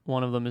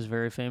 One of them is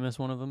very famous.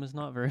 One of them is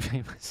not very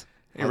famous.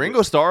 Hey,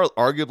 Ringo Starr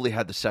arguably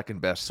had the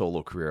second best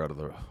solo career out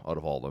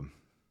of all of them.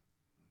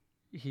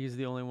 He's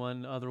the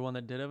only other one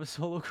that did have a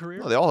solo career.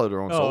 No, they all had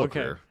their own Oh, solo okay.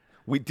 career.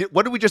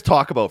 What did we just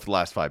talk about for the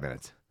last 5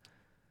 minutes?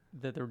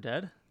 That they're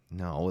dead.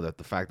 No, that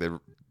the fact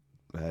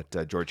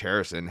that George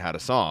Harrison had a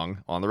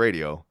song on the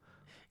radio.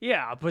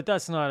 Yeah, but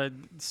that's not a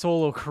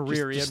solo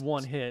career. He Just- had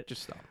one hit.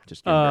 Just stop.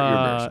 Just you're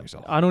embarrassing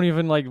yourself. I don't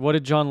even what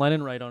did John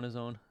Lennon write on his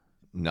own?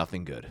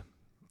 Nothing good.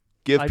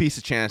 Give Peace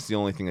a Chance, the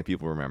only thing that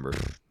people remember.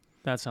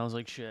 That sounds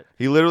like shit.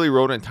 He literally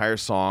wrote an entire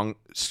song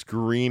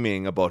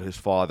screaming about his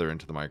father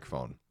into the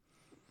microphone.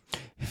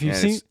 Have you and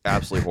seen? it's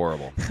absolutely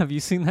horrible. Have you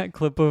seen that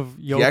clip of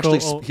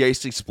Yoko? He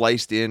actually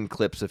spliced in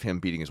clips of him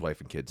beating his wife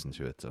and kids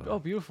into it. So. Oh,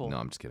 beautiful. No,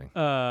 I'm just kidding. But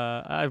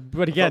I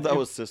again, thought that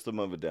was System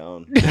of a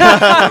Down.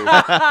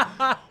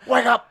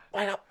 Wake up!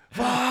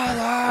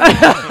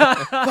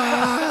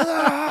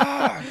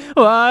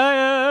 why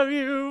have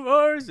you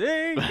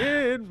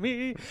forsaken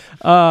me?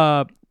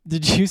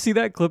 Did you see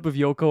that clip of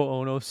Yoko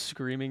Ono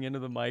screaming into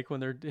the mic when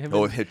they're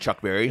Hit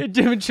Chuck Berry. him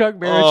and Chuck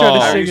Berry trying to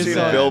Have sing you a seen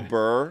song? Bill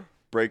Burr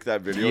break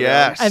that video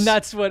Yes. down? And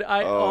that's what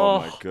Oh,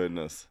 my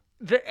goodness.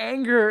 the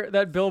anger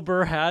that Bill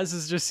Burr has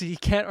is just he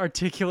can't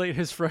articulate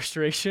his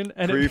frustration.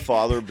 And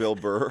Pre-father Bill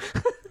Burr.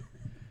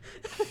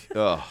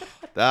 Oh,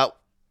 that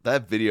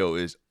video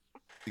it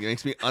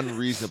makes me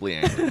unreasonably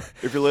angry.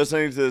 If you're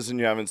listening to this and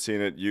you haven't seen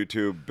it,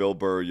 YouTube Bill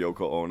Burr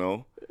Yoko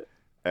Ono,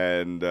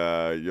 and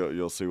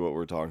you'll see what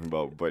we're talking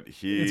about. But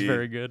It's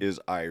very good. is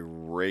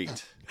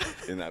irate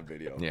in that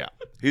video. Yeah.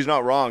 He's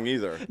not wrong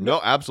either. No,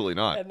 absolutely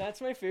not. And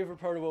that's my favorite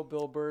part about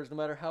Bill Burr is no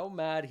matter how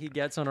mad he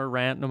gets on a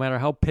rant, no matter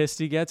how pissed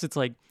he gets, it's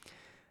like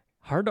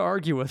hard to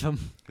argue with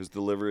him. His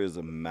delivery is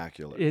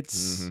immaculate.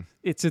 It's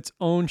its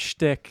own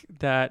shtick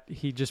that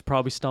he just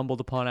probably stumbled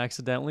upon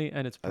accidentally,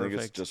 and it's I perfect.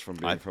 think it's just from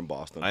being from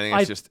Boston. I think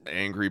it's just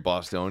angry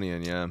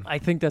Bostonian, yeah. I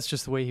think that's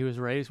just the way he was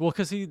raised. Well,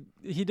 because he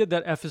did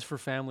that F is for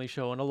Family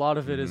show, and a lot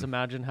of it is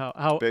imagine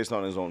how Based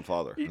on his own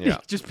father. Yeah.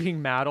 just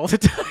being mad all the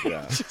time,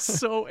 Yeah. just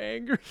so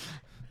angry.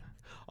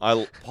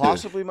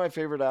 Possibly my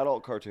favorite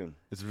adult cartoon.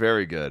 It's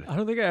very good. I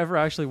don't think I ever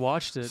actually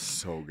watched it,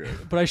 So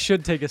good. but I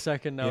should take a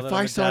second now. If that I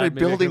I'm a started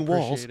dad, maybe I building can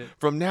walls appreciate it.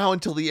 from now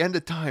until the end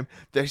of time,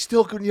 they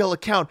still couldn't yell a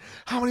count.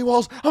 How many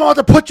walls I'm about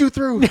to put you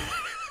through?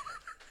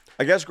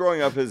 I guess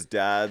growing up, his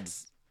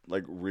dad's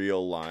like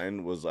real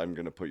line was, "I'm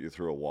gonna put you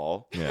through a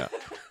wall." Yeah.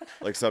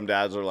 Like some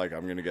dads are like,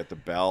 "I'm gonna get the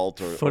belt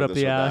or Foot or up this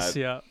the or ass, that.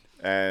 yeah.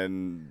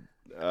 And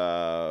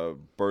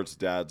Bert's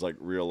dad's like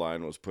real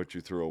line was, "Put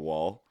you through a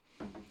wall."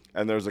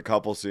 And there's a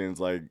couple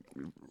scenes like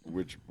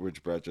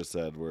which Brett just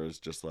said where it's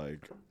just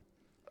like,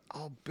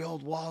 "I'll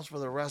build walls for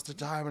the rest of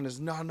time, and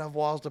there's not enough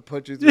walls to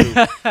put you through."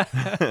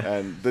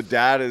 And the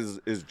dad is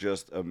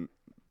just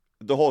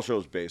the whole show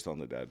is based on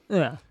the dad.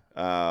 Yeah.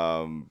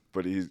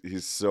 But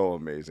he's so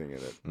amazing in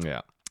it.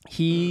 Yeah.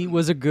 He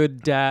was a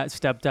good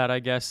stepdad, I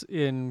guess,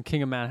 in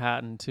King of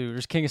Manhattan too.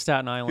 There's King of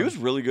Staten Island. He was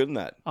really good in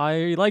that.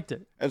 I liked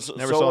it. And so,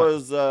 Never so saw it.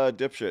 was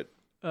Dipshit.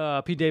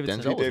 Pete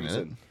Davidson. Denzel Pete wasn't in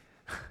Davidson.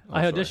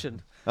 I sorry. auditioned.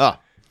 Ah.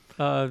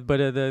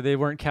 But they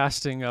weren't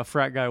casting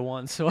Frat Guy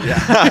 1, so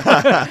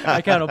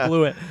I kind of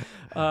blew it.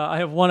 I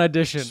have one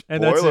audition,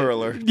 and that's it. Spoiler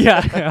alert.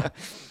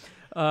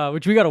 Yeah,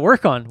 which we got to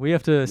work on. We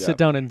have to sit Yeah.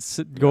 down and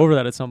go over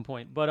that at some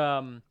point. But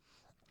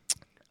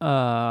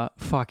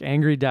fuck,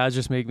 angry dads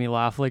just make me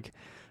laugh. Like,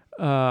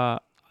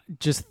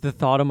 just the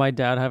thought of my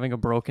dad having a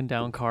broken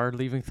down car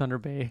leaving Thunder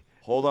Bay.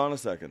 Hold on a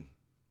second.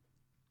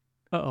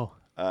 Uh-oh.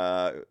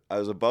 I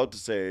was about to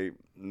say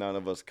none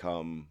of us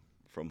come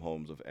from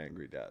homes of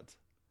angry dads.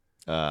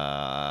 So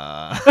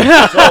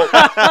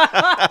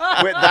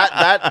wait,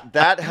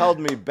 that held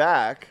me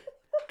back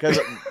because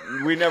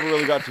we never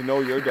really got to know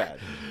your dad.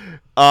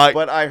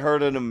 But I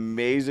heard an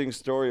amazing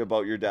story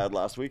about your dad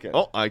last weekend.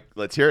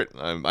 Let's hear it.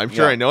 I'm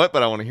sure I know it,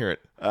 but I want to hear it.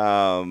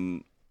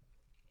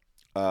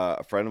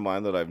 A friend of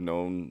mine that I've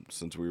known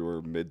since we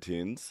were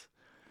mid-teens.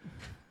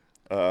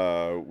 We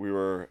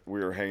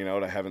were hanging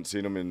out. I haven't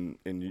seen him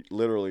in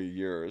literally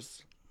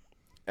years.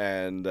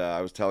 And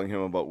I was telling him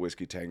about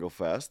Whiskey Tango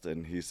Fest,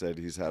 and he said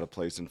he's had a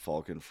place in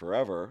Falcon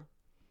forever.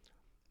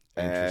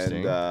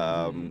 Interesting.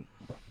 And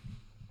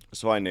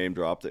so I name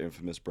dropped the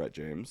infamous Brett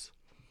James,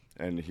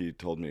 and he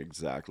told me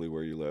exactly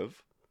where you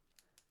live.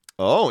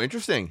 Oh,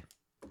 interesting.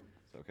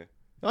 Okay.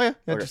 Oh yeah.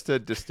 Okay.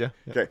 Just yeah.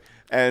 Okay.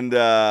 And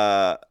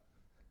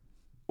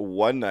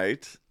one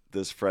night,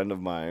 this friend of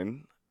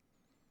mine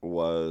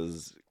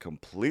was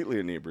completely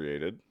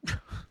inebriated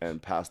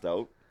and passed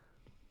out.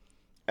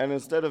 And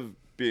instead of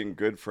being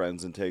good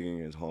friends and taking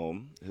him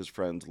home, his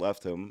friends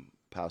left him,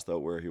 passed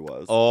out where he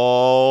was.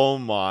 Oh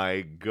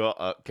my god.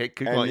 Okay,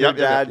 keep And going. your Yep.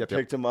 dad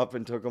picked him up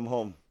and took him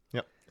home.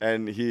 Yep.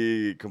 And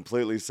he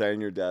completely sang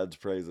your dad's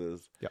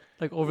praises.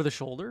 Like over the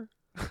shoulder?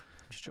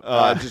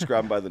 Just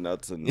grabbed him by the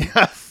nuts and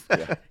Yeah.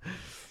 yeah.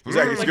 He's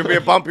like, it's gonna be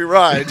a bumpy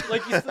ride.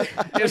 Like he's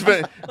It's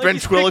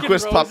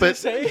ventriloquist puppet.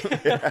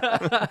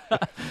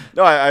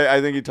 No,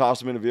 I think he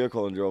tossed him in a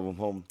vehicle and drove him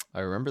home.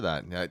 I remember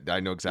that. I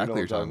know exactly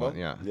You what know you're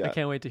talking about. Yeah. I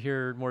can't wait to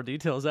hear more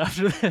details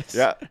after this.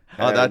 Yeah.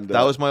 Oh, And,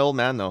 that was my old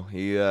man though.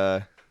 He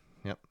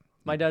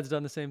My dad's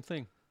done the same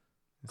thing.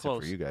 except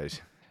Close. for you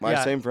guys. my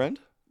yeah. same friend.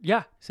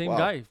 Yeah, same Wow,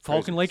 guy.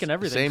 Falcon crazy. Lake and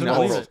everything. Same Couldn't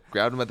believe balls. it.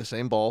 Grabbed him at the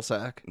same ball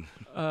sack.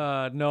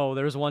 No,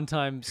 there was one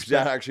time. His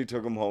dad actually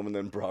took him home and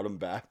then brought him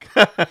back.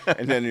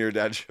 And then your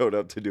dad showed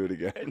up to do it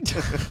again.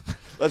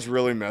 Let's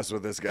really mess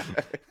with this guy.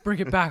 Bring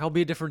it back. I'll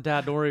be a different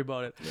dad. Don't worry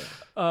about it.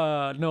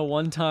 Yeah. No,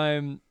 one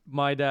time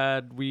my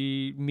dad,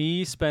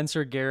 me,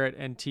 Spencer, Garrett,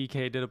 and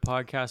TK did a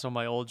podcast on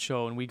my old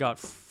show, and we got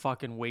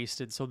fucking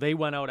wasted. So they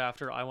went out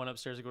after. I went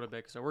upstairs to go to bed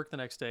because I worked the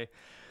next day.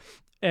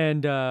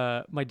 And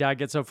my dad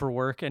gets up for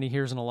work, and he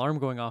hears an alarm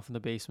going off in the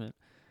basement.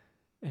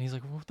 And he's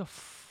like,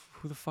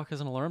 who the fuck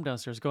has an alarm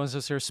downstairs? Goes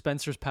downstairs.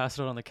 Spencer's passed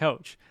out on the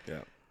couch.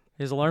 Yeah.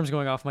 His alarm's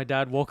going off. My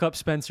dad woke up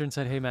Spencer and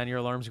said, "Hey man, your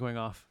alarm's going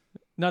off."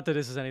 Not that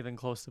this is anything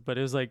close to, but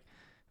it was like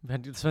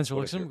Spencer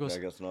looks at him and goes, I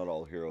guess not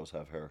all heroes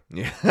have hair.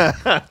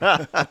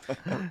 Yeah.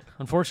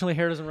 "Unfortunately,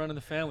 hair doesn't run in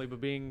the family, but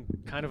being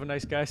kind of a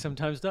nice guy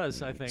sometimes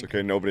does, I think." It's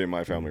okay. Nobody in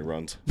my family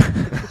runs.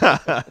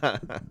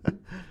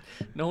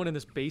 No one in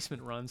this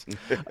basement runs.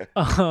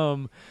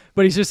 But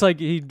he's just like,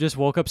 he just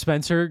woke up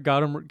Spencer,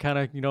 got him kind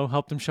of,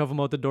 helped him shove him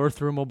out the door,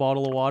 threw him a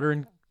bottle of water,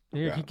 and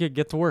he could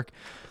get to work.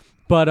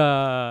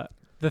 But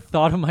the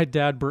thought of my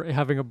dad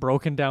having a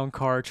broken down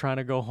car trying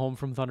to go home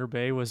from Thunder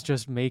Bay was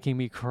just making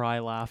me cry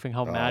laughing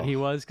how mad he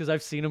was, because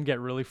I've seen him get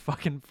really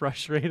fucking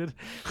frustrated.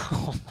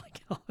 Oh my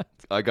God.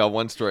 I got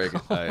one story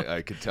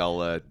I could tell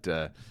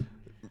that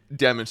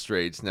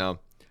demonstrates. Now,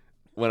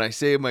 when I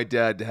say my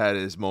dad had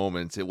his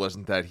moments, it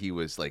wasn't that he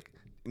was like,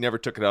 never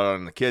took it out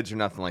on the kids or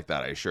nothing like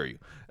that, I assure you.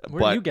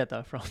 Where do you get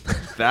that from?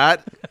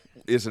 That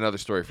is another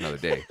story for another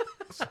day.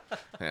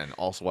 And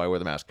also why I wear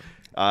the mask.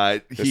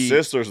 His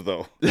sisters,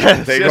 though.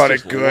 They got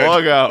it good.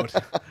 Log out.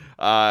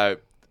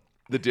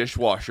 The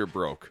dishwasher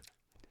broke.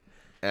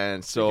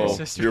 And so...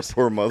 Your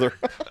poor mother.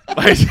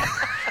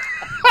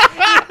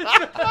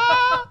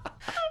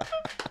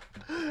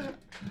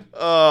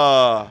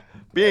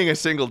 Being a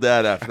single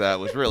dad after that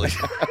was really...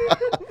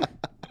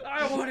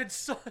 I wanted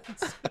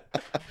sons.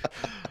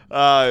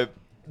 The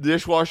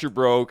dishwasher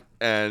broke,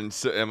 and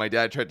my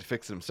dad tried to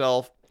fix it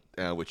himself,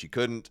 which he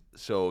couldn't.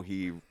 So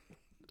he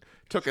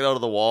took it out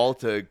of the wall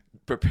to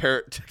prepare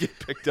it to get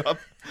picked up.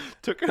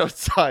 Took it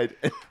outside.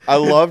 I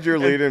loved your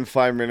lead in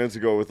 5 minutes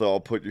ago with the "I'll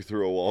put you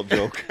through a wall"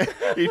 joke.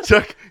 He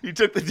took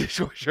the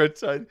dishwasher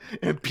outside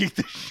and beat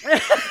the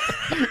shit.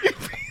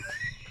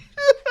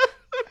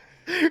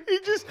 He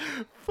just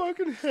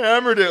fucking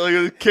hammered it,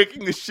 like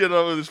kicking the shit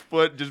out with his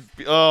foot.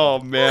 Oh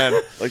man,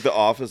 Like the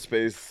Office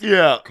Space.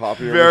 yeah,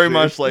 Copier very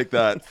machine. much like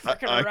that.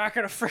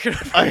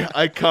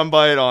 I come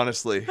by it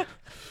honestly.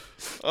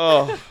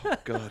 Oh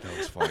God, that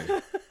was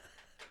funny.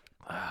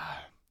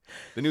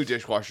 The new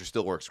dishwasher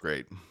still works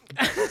great.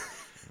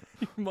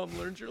 Your mom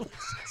learned your lessons.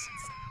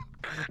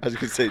 I was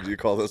gonna say, do you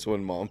call this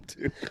one Mom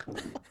too?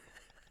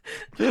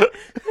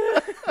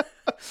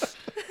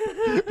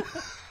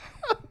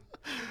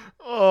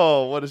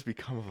 Oh, what has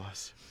become of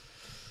us?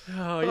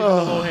 Oh, the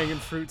low-hanging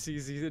fruit's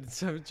easy.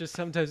 Just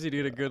sometimes you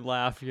need a good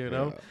laugh,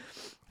 Yeah.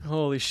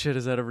 Holy shit,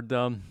 is that ever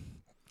dumb?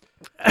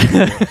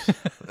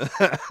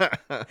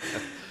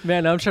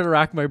 Man, now I'm trying to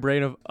rack my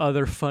brain of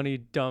other funny,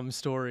 dumb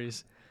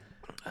stories.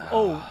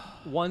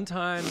 One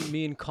time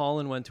me and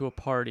Colin went to a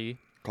party.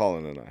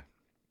 Colin and I.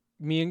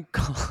 Me and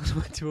Colin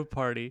went to a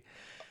party.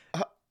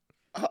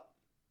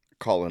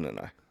 Colin and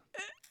I.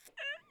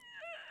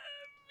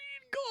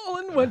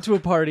 Colin went to a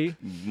party.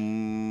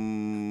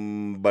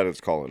 But it's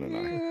Colin and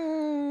I.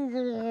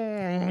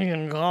 Me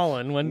and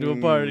Colin went to a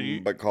party.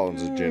 But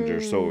Colin's a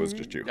ginger, so it was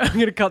just you. I'm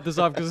going to cut this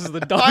off because this is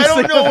the dumbest I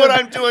don't thing know what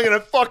I'm doing, and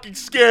I'm fucking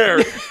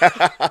scared.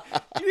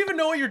 Do you even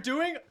know what you're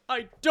doing?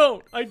 I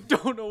don't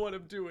know what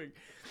I'm doing.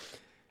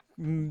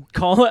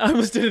 Colin, I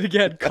almost did it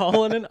again.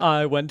 Colin and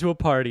I went to a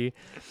party,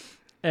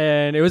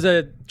 and it was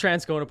a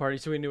Transcona party,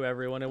 so we knew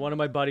everyone. And one of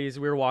my buddies,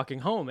 we were walking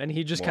home, and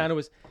he just kind of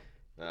was...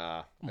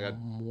 I got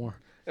more.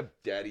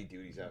 daddy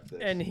duties after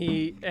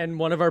this. And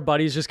one of our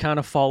buddies just kind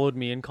of followed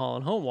me and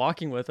Colin home,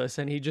 walking with us,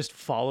 and he just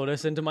followed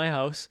us into my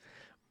house,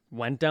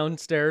 went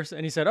downstairs,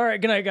 and he said, "All right,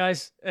 good night,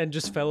 guys," and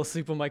just fell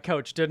asleep on my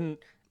couch. Didn't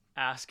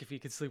ask if he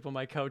could sleep on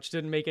my couch.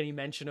 Didn't make any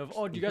mention of,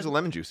 "Oh, do you guys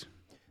lemon juice?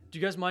 Do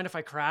you guys mind if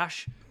I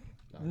crash?"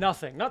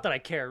 Nothing. Not that I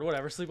cared.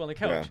 Whatever. Sleep on the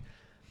couch.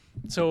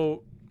 Yeah.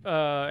 So,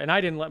 and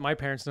I didn't let my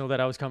parents know that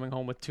I was coming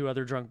home with two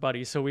other drunk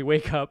buddies. So we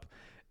wake up,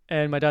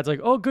 and my dad's like,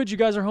 "Oh, good, you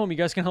guys are home. You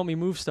guys can help me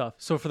move stuff."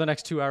 So for the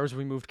next 2 hours,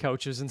 we moved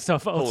couches and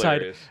stuff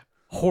outside. Hilarious.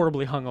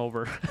 Horribly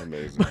hungover.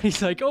 Amazing. But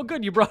he's like, "Oh,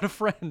 good, you brought a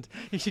friend.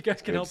 You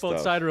guys can Good help stuff.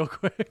 outside real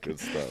quick." Good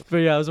stuff. But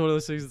yeah, it was one of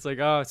those things. It's like,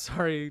 "Oh,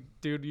 sorry,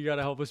 dude, you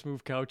gotta help us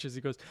move couches."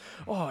 He goes,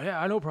 "Oh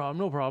yeah, no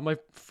problem. My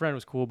friend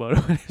was cool about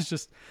it." It's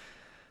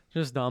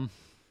just dumb.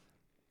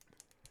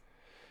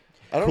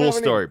 I don't Cool have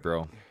any- story,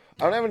 bro.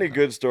 I don't have any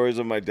good stories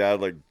of my dad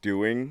like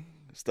doing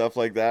stuff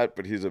like that,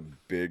 but he's a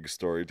big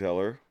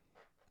storyteller.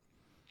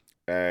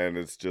 And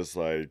it's just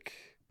like,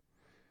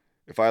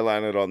 if I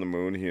landed on the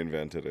moon, he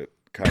invented it.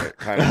 Kind of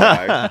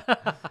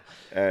vibe.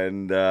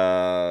 And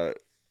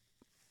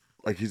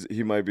like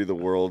he might be the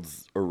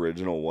world's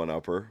original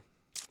one-upper.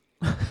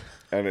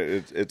 And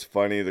it's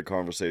funny the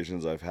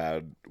conversations I've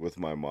had with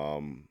my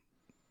mom,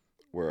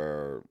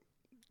 where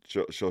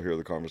she'll hear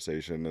the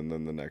conversation, and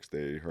then the next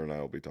day her and I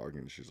will be talking,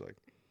 and she's like,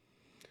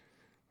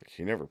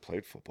 "He never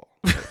played football.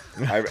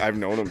 I've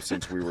known him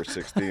since we were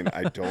 16.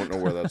 I don't know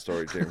where that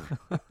story came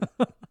from."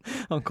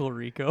 Uncle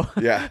Rico.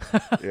 Yeah.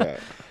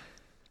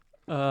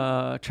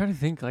 Trying to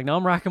think. Like now,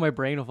 I'm racking my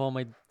brain with all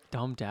my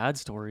dumb dad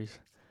stories.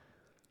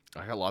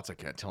 I got lots I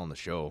can't tell on the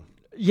show.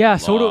 Yeah,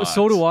 so do Lots.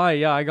 I.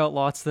 Yeah, I got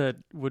lots that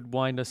would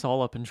wind us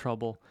all up in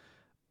trouble.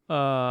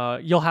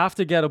 You'll have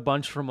to get a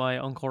bunch from my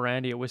Uncle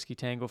Randy at Whiskey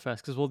Tango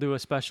Fest because we'll do a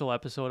special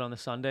episode on the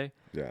Sunday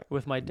Yeah.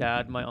 with my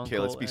dad, my uncle. Okay,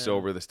 let's be and-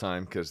 sober this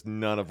time because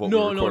none of what No,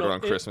 we no, recorded no,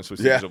 on it- Christmas was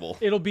Yeah. usable.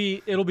 It'll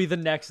be the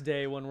next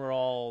day when we're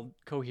all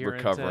coherent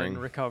Recovering.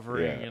 and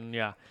recovering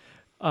Yeah.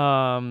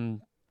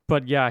 and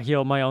But yeah,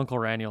 my Uncle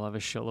Randy will have a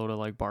shitload of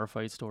like bar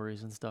fight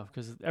stories and stuff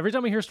because every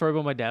time I hear a story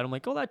about my dad, I'm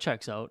like, oh, that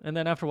checks out. And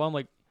then after a while, I'm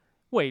like,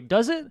 wait,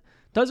 does it?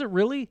 Does it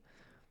really?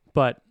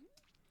 But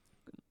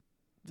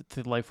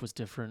the life was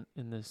different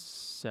in the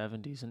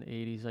 70s and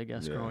 80s, I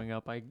guess, Yeah. growing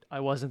up. I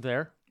wasn't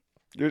there.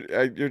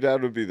 Your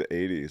dad would be the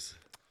 80s.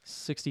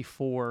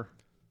 64.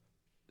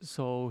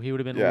 So he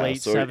would have been Yeah,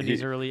 late so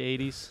 70s, early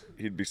 80s.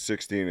 He'd be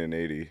 16 and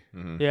 80.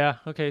 Yeah.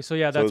 Okay. So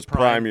yeah, So that's his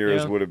prime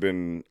years Yeah. would have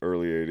been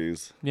early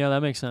 80s. Yeah,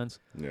 that makes sense.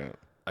 Yeah.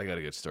 I got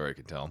a good story I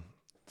can tell.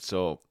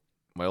 So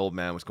my old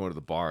man was going to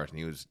the bar and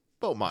he was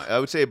I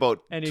would say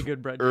about Any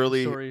good Brett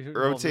early, story?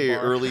 or I would involves a say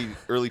bar.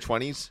 early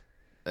 20s,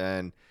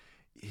 and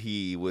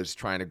he was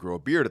trying to grow a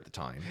beard at the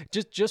time.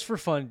 Just for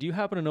fun, do you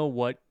happen to know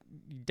what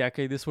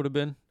decade this would have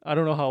been? I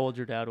don't know how old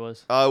your dad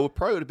was. It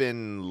probably would have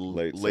been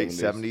Late late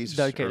 70s.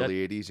 70s, Okay,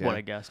 early 80s. Yeah. What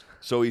I guessed.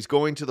 So he's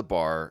going to the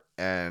bar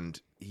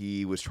and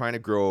he was trying to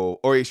grow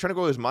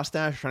his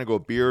mustache, trying to grow a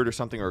beard or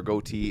something or a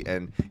goatee,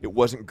 and it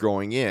wasn't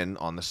growing in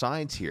on the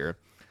sides here.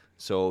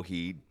 So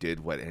he did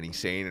what any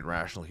sane and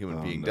rational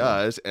human being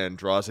does and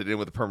draws it in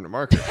with a permanent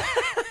marker.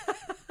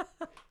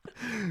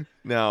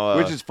 Now,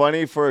 Which is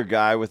funny for a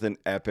guy with an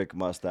epic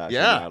mustache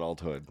Yeah. in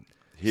adulthood.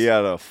 He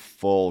had a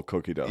full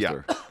cookie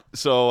duster. yeah.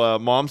 So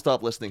mom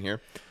stopped listening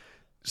here.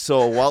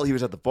 So while he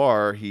was at the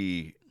bar,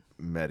 he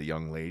met a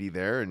young lady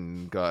there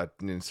and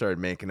started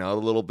making out a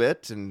little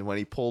bit. And when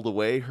he pulled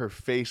away, her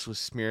face was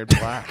smeared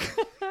black.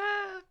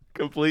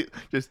 Complete,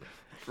 just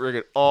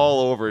friggin'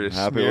 all over. Just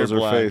Happy smeared was her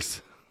black.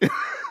 face.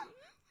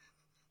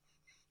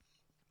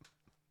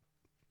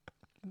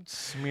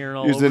 Smearing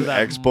all Used over an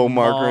that expo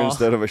marker maw.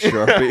 instead of a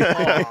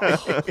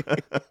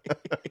Sharpie.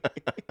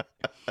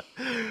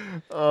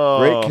 Oh.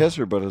 Great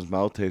kisser, but his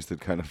mouth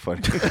tasted kind of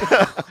funny.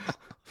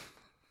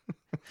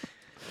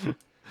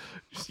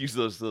 Just use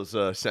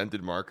those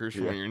scented markers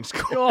when you're in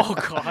school. Oh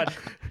God.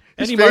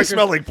 His Any face marker,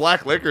 smelled like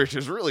black licorice.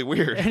 It's really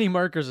weird. any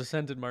marker's a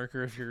scented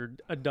marker if you're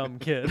a dumb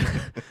kid.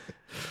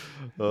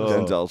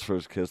 Denzel's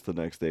first kiss the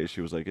next day,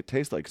 she was like, it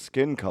tastes like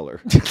skin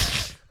color.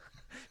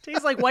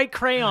 Tastes like white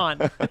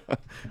crayon.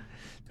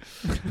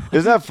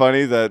 Isn't that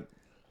funny that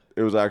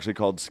it was actually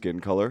called skin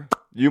color?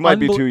 You might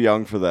be too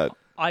young for that.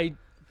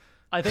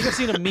 I think I've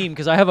seen a meme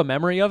because I have a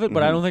memory of it,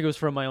 but I don't think it was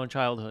from my own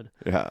childhood.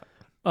 Yeah.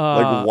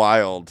 Like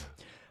wild.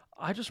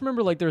 I just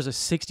remember like there was a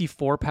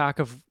 64 pack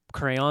of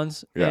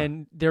crayons Yeah.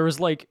 and there was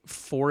like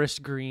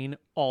forest green,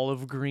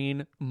 olive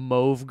green,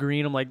 mauve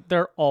green. I'm like,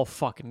 they're all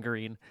fucking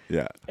green.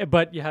 Yeah.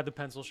 But you had the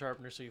pencil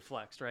sharpener, so you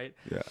flexed, right?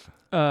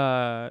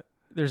 Yeah.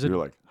 There's You're a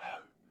like,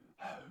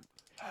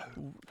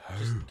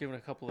 just giving a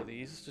couple of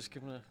these, just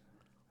giving a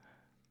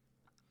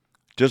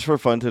just for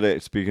fun today,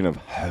 speaking of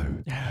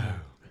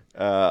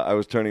I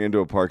was turning into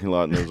a parking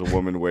lot and there was a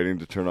woman waiting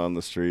to turn on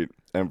the street.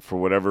 And for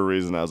whatever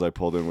reason, as I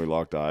pulled in, we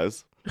locked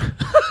eyes.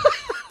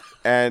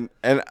 and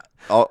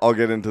I'll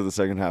get into the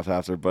second half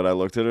after, but I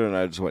looked at her and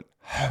I just went,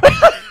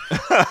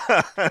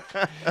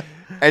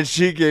 and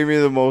she gave me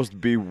the most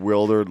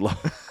bewildered look.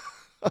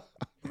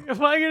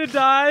 Am I gonna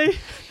die?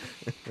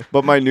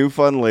 But my new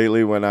fun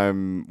lately when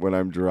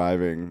I'm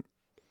driving,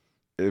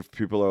 if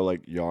people are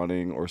like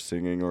yawning or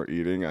singing or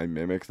eating, I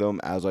mimic them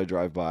as I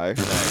drive by.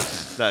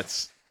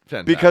 That's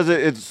fantastic. Because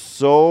it's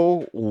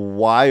so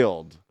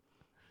wild.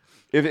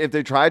 If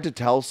they tried to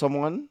tell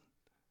someone,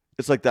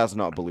 it's like that's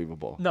not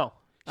believable. No.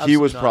 He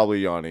was absolutely not. probably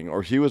yawning,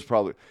 or he was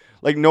probably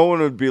like no one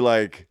would be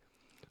like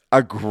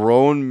a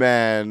grown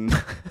man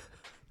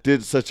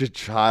did such a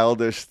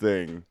childish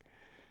thing.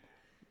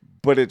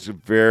 But it's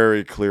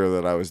very clear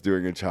that I was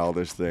doing a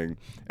childish thing.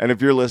 And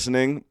if you're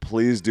listening,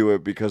 please do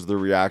it because the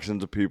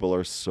reactions of people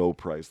are so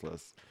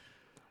priceless.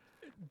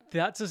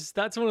 That's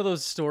one of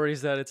those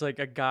stories that it's like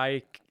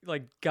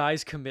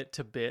guys commit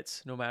to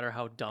bits no matter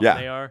how dumb Yeah.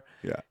 they are.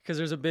 Yeah. Because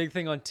there's a big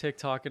thing on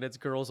TikTok and it's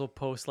girls will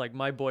post like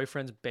my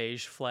boyfriend's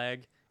beige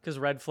flag because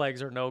red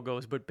flags are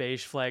no-goes, but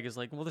beige flag is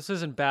like, well, this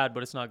isn't bad,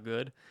 but it's not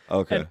good.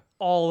 Okay. And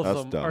all of That's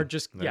them dumb. are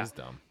just That is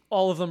dumb.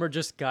 all of them are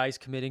just guys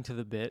committing to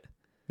the bit.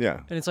 Yeah.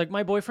 And it's like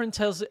my boyfriend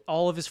tells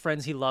all of his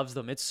friends he loves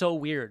them. It's so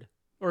weird,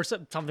 or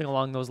something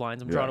along those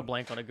lines. I'm drawing a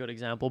blank on a good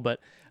example,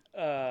 but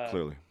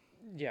Clearly.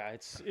 yeah,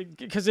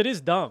 because it is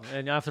dumb.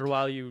 And after a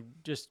while, you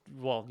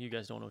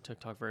guys don't know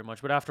TikTok very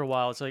much, but after a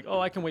while, it's like, oh,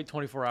 I can wait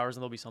 24 hours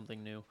and there'll be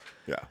something new.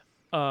 Yeah.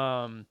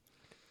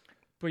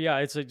 But yeah,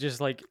 it's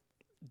just like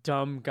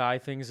dumb guy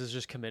things is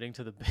just committing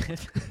to the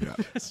bit. Yeah.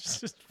 It's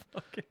just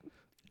fucking.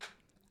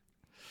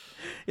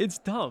 It's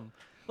dumb.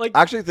 Like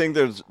I actually think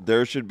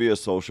there should be a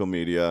social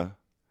media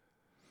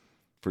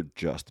for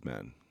just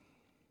men.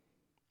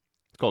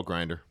 It's called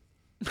Grinder.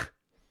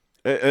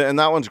 And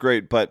that one's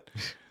great, but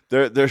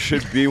there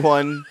should be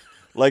one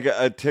like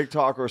a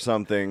TikTok or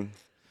something.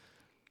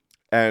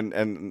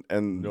 And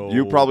No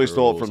you probably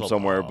stole it girls from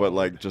somewhere, but allowed.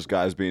 like just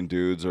guys being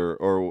dudes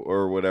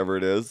or whatever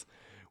it is,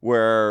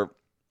 where,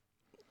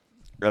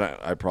 and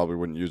I probably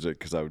wouldn't use it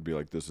because I would be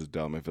like, this is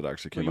dumb if it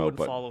actually Well, came you out. wouldn't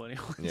But follow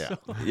anyone. Yeah.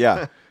 So.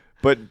 yeah,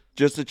 but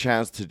just a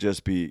chance to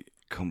just be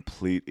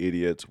complete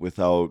idiots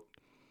without,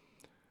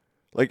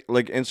 like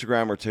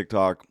Instagram or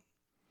TikTok.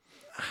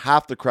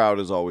 Half the crowd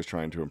is always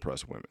trying to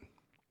impress women.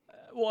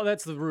 Well,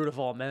 that's the root of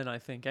all men, I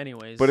think,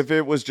 anyways. But if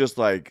it was just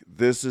like,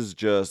 this is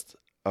just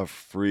a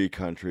free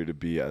country to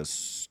be as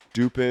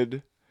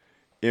stupid,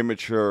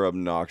 immature,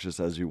 obnoxious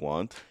as you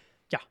want.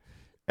 Yeah.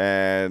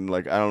 And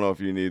like, I don't know if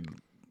you need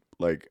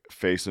like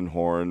face and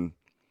horn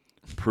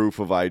proof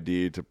of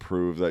ID to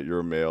prove that you're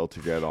a male to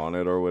get on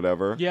it or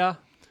whatever. Yeah.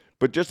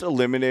 But just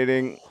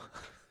eliminating.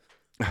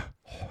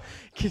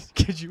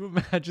 Could you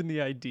imagine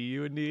the ID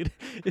you would need?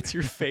 It's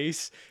your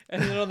face,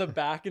 and then on the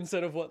back,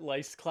 instead of what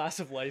class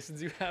of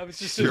license you have, it's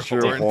just Your a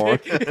dick horn.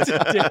 pic. It's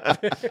a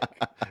dick pic.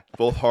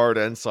 Both hard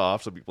and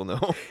soft, so people know.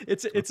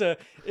 It's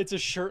a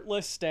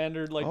shirtless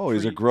standard like. Oh,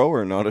 he's a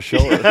grower, not a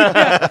shower.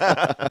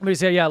 But you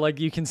say, yeah, like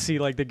you can see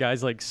like the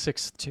guy's like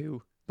 6'2",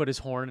 but his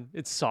horn,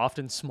 it's soft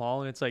and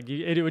small, and it's like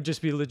it would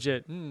just be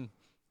legit.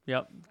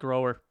 Yep,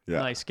 grower. Yeah.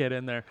 Nice, get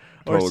in there.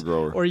 Total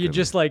grower. Or you Get in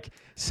just like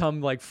some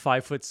like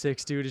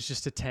 5'6" dude is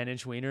just a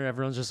 10-inch wiener.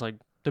 Everyone's just like,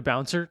 the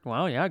bouncer.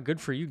 Wow, yeah,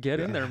 good for you. Get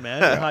in there,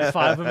 man. High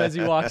five him as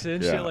he walks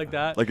in, Yeah. shit like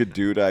that. Like a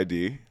dude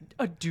ID.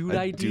 A dude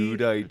ID.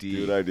 Dude ID.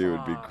 Dude ID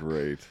would be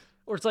great.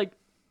 Or it's like,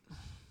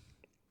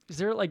 is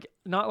there like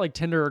not like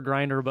Tinder or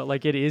Grindr, but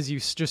like it is you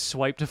just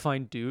swipe to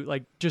find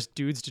just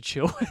dudes to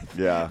chill with.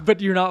 Yeah. But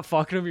you're not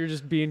fucking them. You're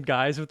just being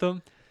guys with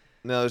them.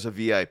 No, there's a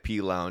VIP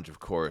lounge, of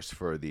course,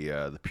 for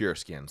the pure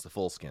skins, the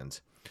full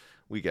skins.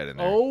 We get in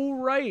there. Oh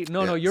right,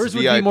 no, Yeah, yours it's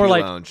would be VIP more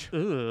like, lounge.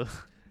 ugh.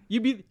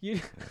 You.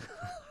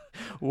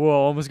 Whoa,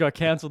 almost got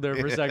canceled there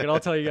for a second. I'll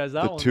tell you guys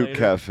that The one Toot later.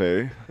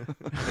 Cafe.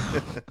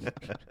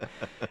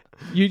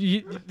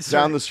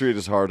 Down the street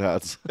is Hard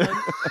Hats.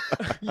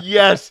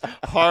 Yes,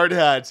 hard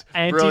hats.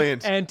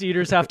 Brilliant.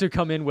 Anteaters have to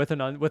come in with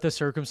a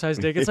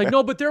circumcised dick. It's like,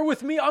 no, but they're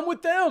with me. I'm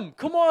with them.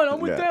 Come on, I'm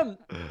with Yeah. them.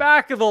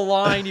 Back of the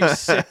line, you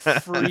sick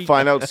freak.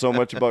 Find out so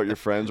much about your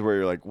friends where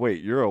you're like,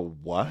 wait, you're a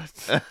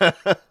what?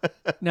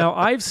 Now,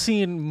 I've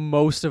seen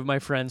most of my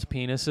friends'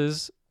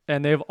 penises,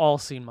 and they've all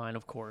seen mine,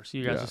 of course.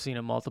 You guys Yeah. have seen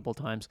it multiple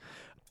times.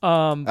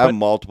 I have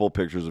multiple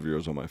pictures of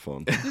yours on my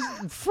phone.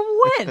 From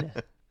when?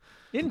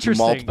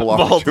 Interesting. Multiple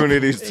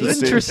opportunities to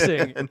see.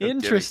 Interesting.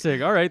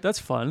 Interesting. All right, that's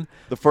fun.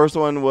 The first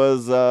one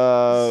was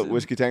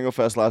Whiskey Tango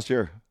Fest last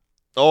year.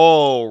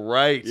 Oh,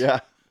 right.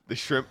 Yeah. The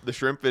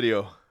shrimp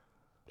video.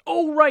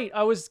 Oh, right.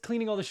 I was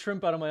cleaning all the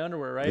shrimp out of my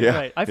underwear, right? Yeah.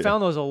 Right. I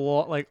found those a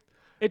lot. Like,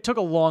 it took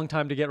a long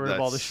time to get rid of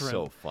all the That's shrimp.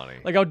 so funny.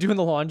 Like, I was doing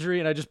the laundry,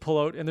 and I just pull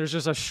out, and there's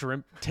just a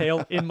shrimp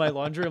tail in my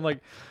laundry. I'm like,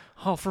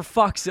 oh, for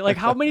fuck's sake! Like,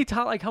 how many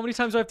times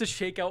do I have to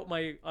shake out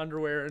my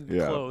underwear and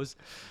Yeah. clothes?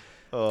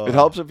 It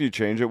helps if you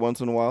change it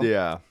once in a while.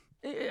 Yeah.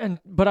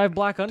 But I have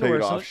black Take underwear,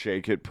 it so off,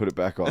 shake it, put it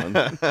back on.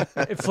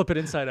 flip it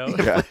inside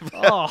out. Yeah.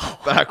 Oh,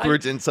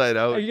 Backwards, inside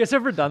out. have you guys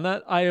ever done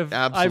that? I've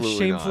Absolutely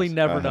shamefully not.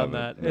 never I done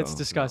haven't. that. It's No.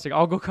 disgusting.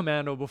 I'll go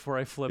commando before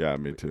I flip. Yeah,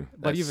 me too.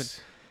 But That's-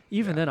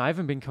 even then, I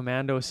haven't been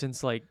commando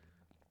since like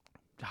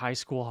high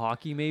school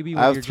hockey, maybe. I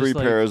when have you're 3 just,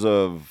 like, pairs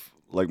of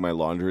like my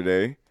laundry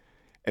day,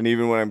 and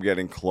even when I'm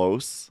getting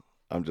close,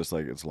 I'm just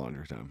like, it's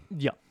laundry time.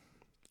 Yeah.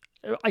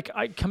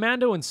 I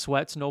commando and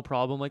sweats, no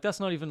problem. Like that's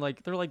not even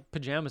like they're like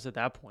pajamas at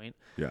that point.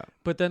 Yeah.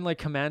 But then like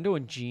commando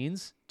and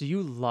jeans, do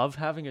you love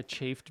having a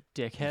chafed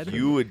dickhead?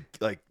 You would,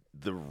 like,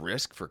 the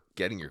risk for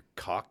getting your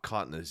cock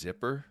caught in the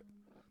zipper?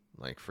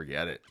 Like,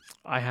 forget it.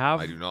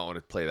 I do not want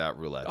to play that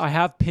roulette. I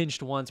have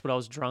pinched once, but I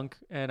was drunk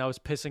and I was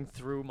pissing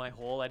through my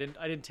hole. I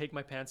didn't take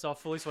my pants off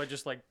fully, so I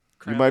just like You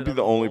crammed might it be up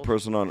the only hole.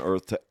 person on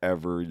earth to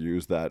ever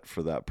use that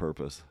for that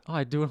purpose. Oh,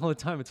 I do it all the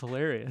time. It's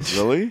hilarious.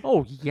 Really?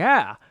 Oh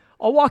yeah.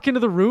 I'll walk into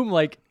the room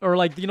like the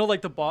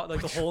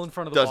hole in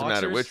front of the Doesn't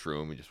matter boxers. which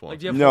room. You just want. Like,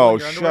 do you have hole No, in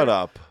your shut underwear?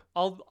 up.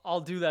 I'll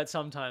do that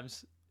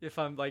sometimes if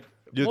I'm like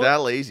You're mo-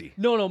 that lazy.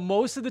 No,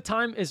 most of the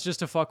time it's just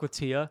to fuck with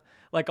Tia.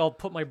 Like I'll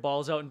put my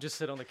balls out and just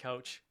sit on the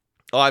couch.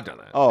 Oh, I've done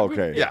that. Oh,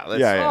 okay. Yeah, that's-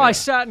 yeah, Oh, I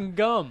sat in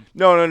gum.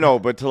 No,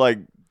 but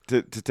to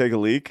take a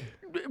leak.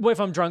 Well, if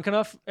I'm drunk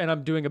enough and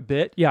I'm doing a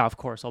bit, yeah, of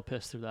course I'll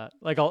piss through that.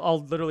 Like I'll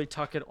literally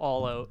tuck it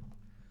all out,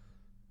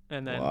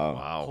 and then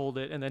Wow. hold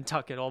it, and then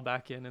tuck it all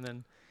back in, and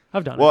then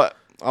I've done it.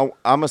 Well,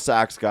 I'm a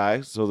sax guy,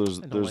 so there's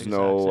I don't like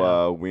no sax,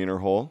 yeah. wiener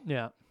hole,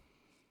 Yeah.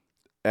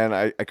 and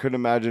I couldn't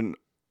imagine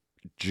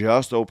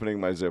just opening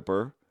my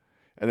zipper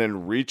and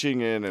then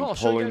reaching in and Oh, I'll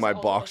show you pulling guys- my I'll show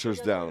you boxers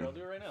guys later. down. I'll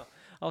do it right now.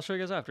 I'll show you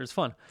guys after. It's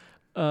fun.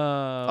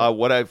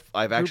 What I've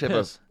actually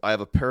piss. I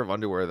have a pair of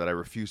underwear that I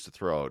refuse to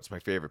throw out. It's my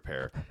favorite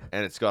pair,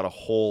 and it's got a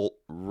hole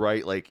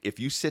right. Like if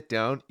you sit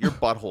down, your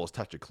butthole is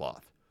touching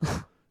cloth,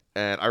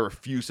 and I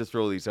refuse to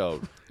throw these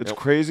out. It's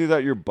crazy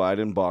that your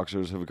Biden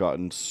boxers have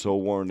gotten so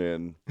worn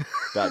in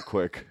that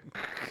quick.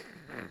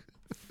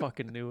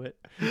 Fucking knew it.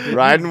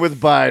 Riding with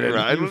Biden.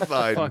 Right with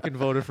Biden. Fucking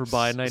voted for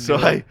Biden. I So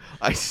knew it.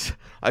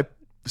 I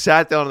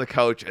sat down on the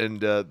couch, and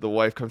the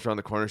wife comes around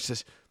the corner. She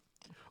says,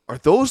 "Are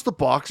those the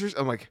boxers?"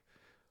 I'm like,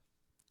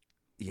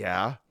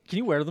 "Yeah." Can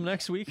you wear them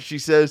next week? She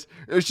says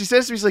to me,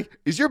 she's like,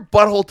 "Is your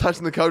butthole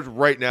touching the couch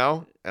right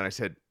now?" And I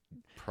said,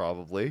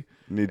 "Probably."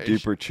 Need And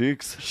deeper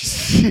cheeks.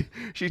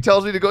 She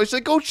tells me to go. She's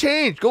like, "Go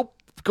change. Go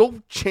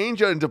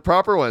change into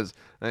proper ones."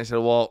 And I said,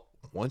 "Well,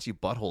 once you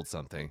butthole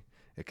something,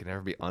 it can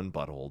never be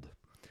unbuttholed." And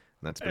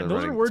that's been And a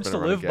those running, are words it's to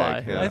been a live by.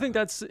 running gag. Yeah. I think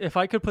that's, if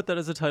I could put that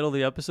as a title of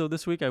the episode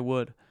this week, I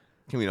would.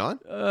 Can we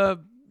not?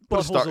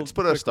 Buttholes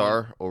Put a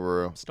star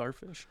over.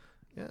 Starfish.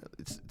 Yeah,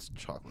 it's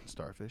chocolate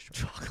starfish.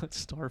 Chocolate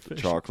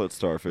starfish. Chocolate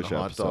starfish The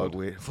hot episode.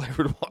 dog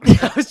flavored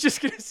water. I was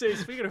just going to say,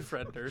 speaking of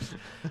frienders.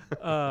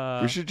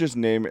 We should just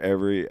name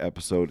every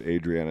episode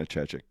Adriana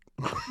Chechik.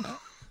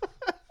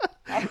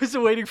 I was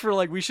waiting for,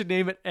 like, we should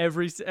name it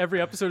every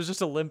episode is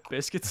just a Limp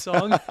Bizkit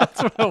song.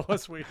 That's what I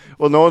was waiting.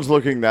 Well, no one's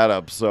looking that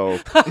up, so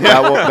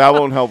that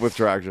won't help with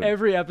traction.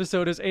 Every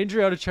episode is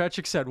Adriana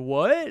Chechik said,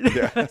 what?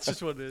 Yeah. That's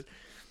just what it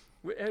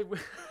is.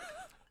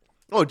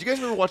 Oh, do you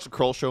guys ever watch the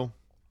Kroll Show?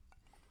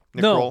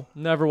 Nick No, Kroll?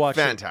 never watched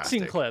it. Fantastic.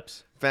 Seen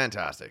clips.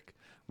 Fantastic.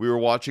 We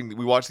watched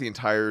the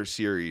entire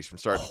series from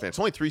start to finish. It's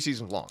only 3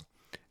 seasons long.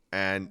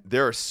 And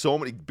there are so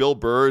many. Bill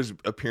Burr's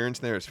appearance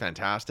in there is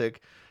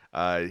fantastic.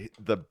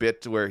 The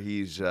bit where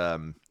he's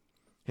him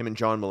and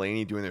John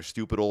Mulaney doing their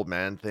stupid old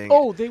man thing.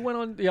 Oh, they went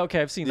on. Yeah,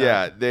 okay, I've seen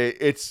that.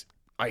 Yeah,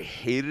 I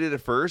hated it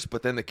at first,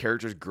 but then the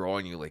characters grow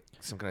on you like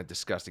some kind of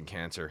disgusting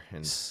cancer,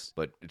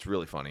 but it's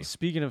really funny.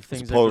 Speaking of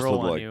things that Opposed grow to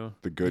on like you.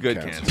 the good, Good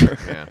cancer. cancer.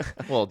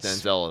 Yeah. Well,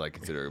 Denzel, I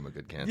consider him a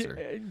good cancer.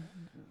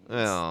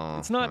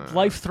 It's not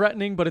life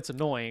threatening, but it's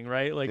annoying,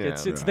 right? Like Yeah,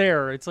 it's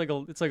there. It's like a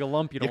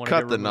lump you don't You want to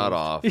cut the nut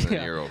off, and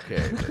Yeah. you're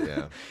okay.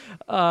 But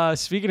yeah.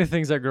 Speaking of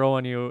things that grow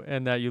on you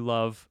and that you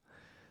love,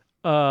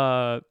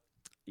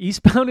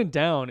 Eastbound and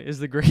Down is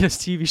the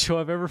greatest TV show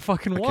I've ever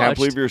fucking watched. I can't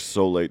believe you're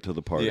so late to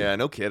the party. Yeah,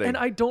 no kidding. And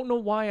I don't know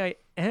why I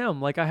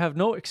am. Like, I have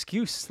no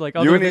excuse. Like,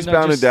 You other and than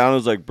Eastbound and just- Down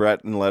is like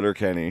Brett and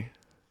Letterkenny.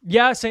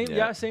 Yeah, same. Yeah.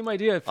 Yeah, same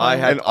idea. I Fine.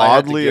 had And I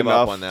had to oddly give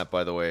enough- up on that.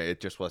 By the way,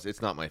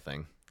 it's not my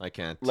thing. I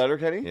can't.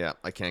 Letterkenny? Yeah,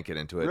 I can't get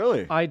into it.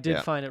 Really? I did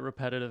Yeah. find it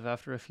repetitive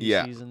after a few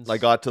Yeah, seasons. I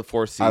got to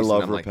 4th season.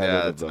 love I'm like, yeah,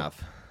 repetitive, that's though.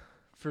 enough.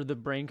 For the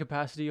brain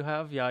capacity you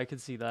have, yeah, I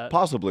could see that.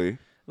 Possibly.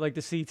 Like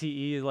the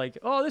CTE, like,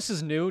 oh, this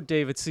is new.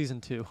 Dave, it's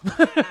season 2.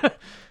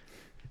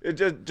 It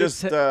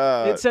just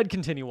It said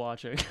continue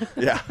watching.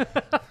 yeah.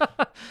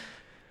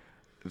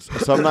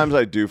 Sometimes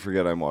I do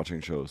forget I'm watching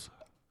shows.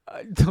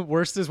 The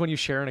worst is when you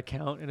share an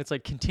account and it's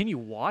like continue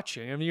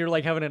watching. I mean, you're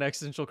like having an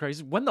existential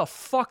crisis. When the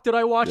fuck did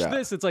I watch Yeah.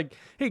 this? It's like,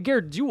 hey,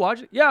 Garrett, did you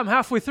watch it? Yeah, I'm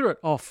halfway through it.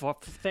 Oh,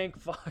 fuck! Thank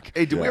fuck.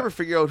 Hey, did we Yeah. ever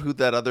figure out who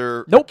that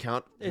other Nope.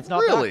 account? It's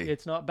not really back.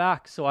 It's not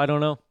back. So I don't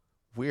know.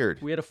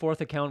 Weird. We had a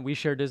 4th account. We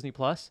share Disney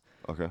Plus,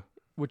 Okay.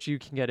 which you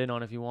can get in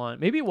on if you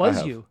want. Maybe it was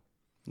have. you.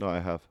 No,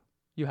 I have.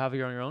 You have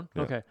it on your own.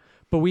 Yeah. Okay,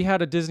 but we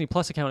had a Disney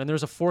Plus account, and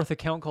there's a 4th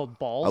account called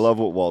Balls. I love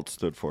what Walt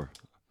stood for.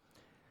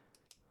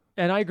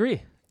 and I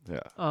agree. Yeah.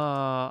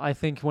 I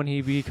think when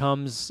he's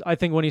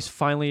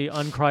finally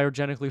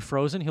uncriogenically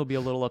frozen, he'll be a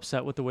little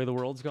upset with the way the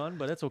world's gone,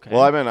 but it's okay.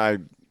 Well, I mean,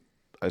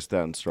 I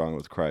stand strong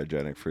with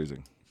cryogenic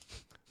freezing.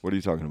 What are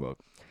you talking about?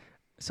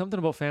 Something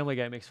about Family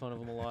Guy makes fun of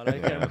him a lot. I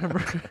can't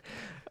remember.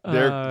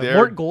 They're-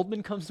 Mort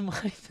Goldman comes to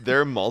mind.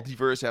 Their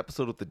multiverse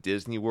episode with the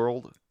Disney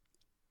World.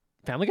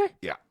 Family Guy?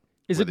 Yeah.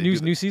 Is Where it they do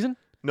new season?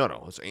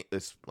 No,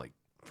 it's like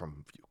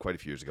from quite a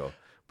few years ago.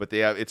 But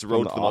it's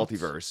Road the to the aughts?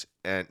 Multiverse,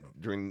 and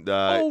during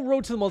the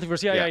Road to the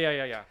Multiverse. Yeah.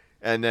 yeah.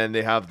 And then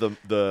they have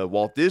the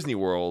Walt Disney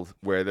World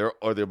where the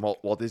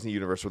Walt Disney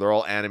universe where they're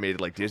all animated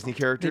like Disney They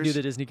characters. do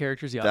the Disney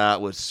characters, yeah. That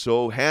was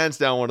so hands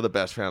down one of the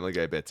best Family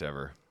Guy bits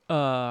ever.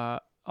 I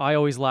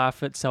always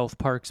laugh at South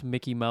Park's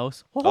Mickey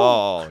Mouse.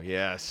 Oh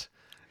yes,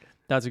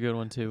 That's a good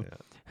one too.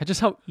 And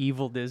just how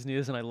evil Disney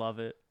is, and I love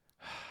it.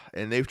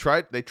 and they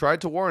tried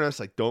to warn us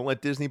like don't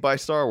let Disney buy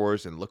Star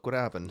Wars, and look what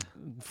happened.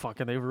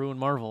 Fucking, they've ruined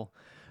Marvel.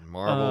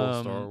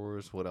 Marvel, Star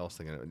Wars, what else?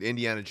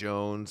 Indiana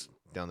Jones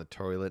down the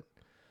toilet.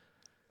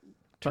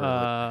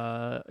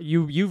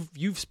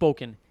 You've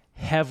spoken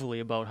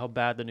heavily about how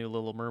bad the new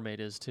Little Mermaid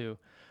is too.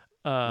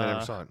 I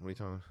never saw it. What are you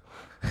talking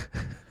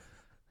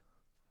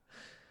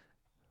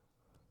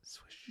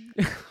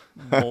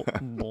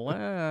about?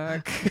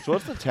 Black. So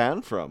what's the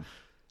tan from?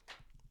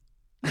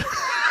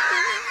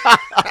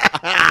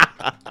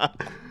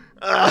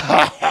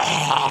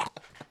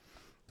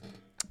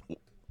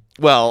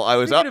 Well, I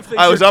was Speaking up. of things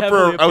I was you're up for.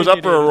 heavily I was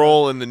up for a opinionated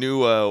role in the new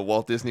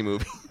Walt Disney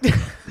movie.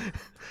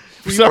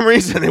 For some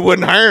reason, they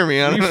wouldn't hire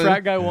me. I Are don't you know.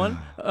 frat guy one?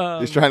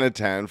 He's trying to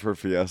tan for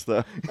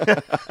Fiesta.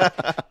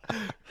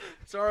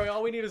 Sorry,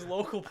 all we need is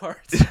local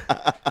parts.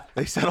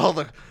 They said all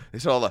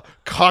the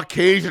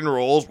Caucasian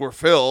roles were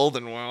filled,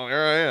 and well, here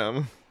I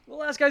am. The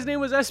last guy's name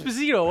was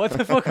Esposito. What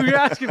the fuck were you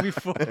asking me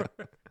for?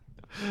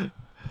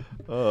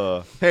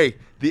 Hey,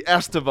 the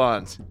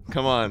Estevans.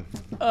 Come on.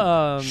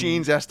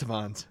 Sheen's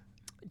Estevans.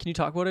 Can you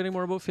talk about it any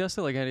more about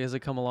Fiesta? Like, has it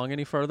come along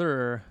any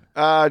further?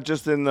 Or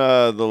Just in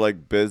the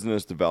like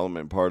business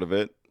development part of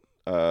it,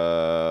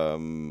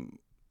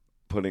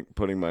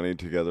 putting money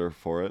together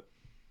for it,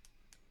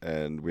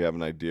 and we have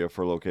an idea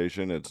for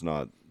location. It's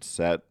not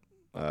set.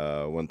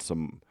 Once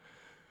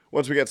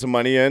once we get some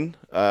money in,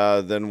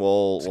 then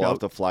we'll have Scout.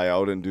 to fly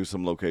out and do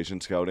some location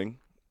scouting.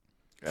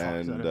 Fuck,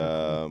 And that'd be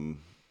cool.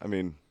 I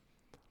mean,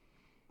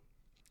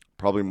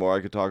 probably more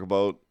I could talk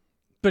about.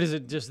 But is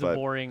it just the But-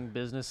 boring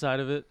business side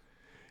of it?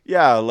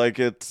 Yeah, like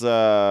it's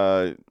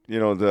I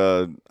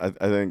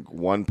think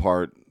one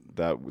part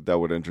that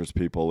would interest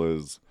people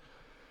is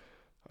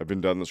I've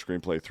been done the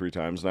screenplay 3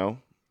 times now,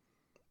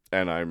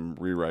 and I'm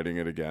rewriting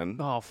it again.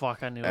 Oh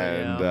fuck, I knew it.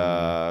 And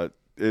Yeah.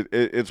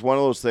 it's one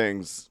of those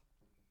things,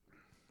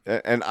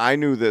 and I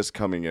knew this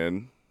coming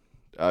in,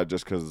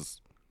 just because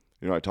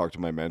I talk to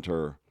my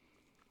mentor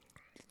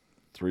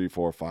 3,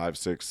 4, 5,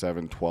 6,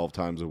 7, 12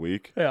 times a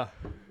week. Yeah.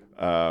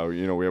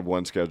 We have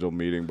one scheduled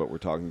meeting, but we're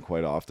talking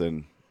quite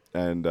often.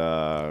 And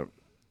I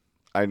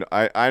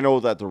know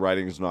that the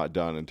writing is not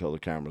done until the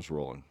camera's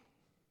rolling.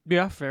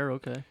 Yeah, fair,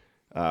 okay.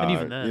 And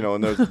even then.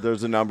 and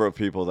there's a number of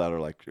people that are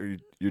like,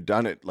 "You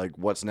done it? Like,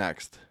 what's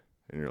next?"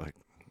 And you're like,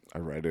 "I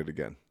write it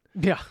again."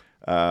 Yeah.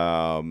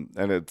 And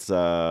it's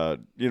a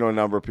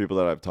number of people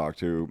that I've talked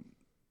to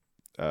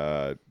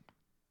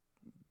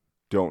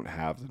don't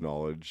have the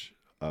knowledge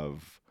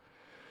of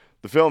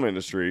the film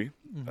industry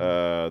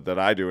that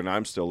I do, and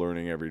I'm still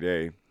learning every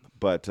day.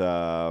 But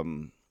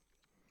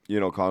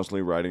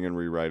constantly writing and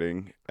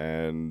rewriting,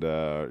 and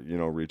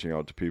reaching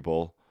out to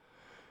people.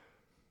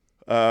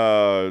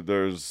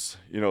 There's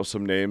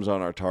some names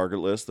on our target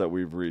list that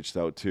we've reached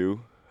out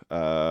to.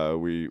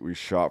 We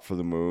shot for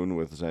the moon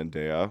with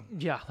Zendaya.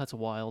 Yeah, that's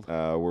wild.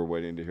 We're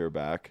waiting to hear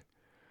back.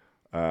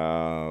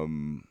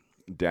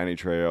 Danny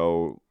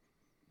Trejo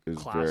is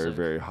very, Classic.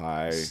 very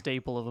high.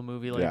 Staple of a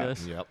movie like Yeah.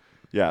 this. Yep.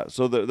 Yeah,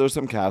 so there's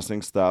some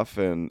casting stuff,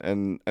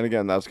 and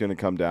again, that's going to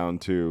come down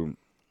to,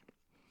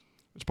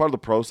 it's part of the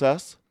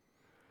process.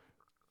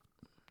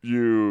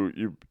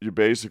 You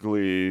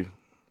basically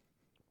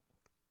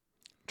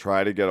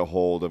try to get a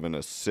hold of an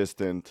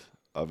assistant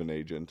of an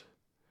agent,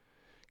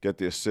 get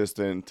the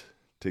assistant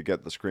to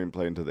get the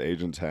screenplay into the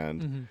agent's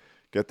hand, Mm-hmm.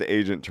 get the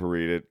agent to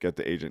read it, get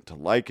the agent to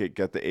like it,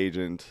 get the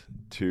agent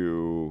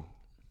to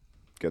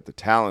get the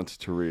talent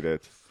to read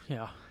it,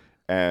 Yeah.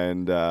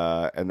 and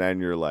then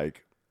you're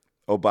like,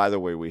 oh, by the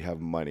way, we have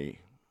money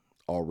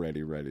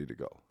already ready to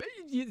go.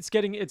 It's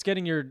getting your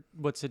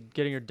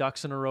getting your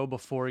ducks in a row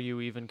before you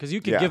even, because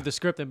you could Yeah. give the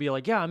script and be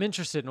like, yeah, I'm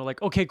interested, and we're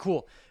like, okay,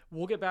 cool,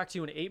 we'll get back to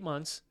you in 8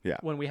 months. Yeah.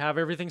 When we have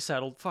everything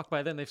settled. Fuck,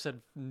 by then they've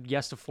said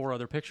yes to 4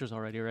 other pictures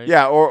already, right?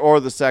 Yeah, or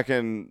the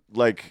second,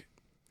 like,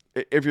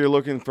 if you're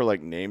looking for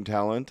like name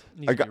talent,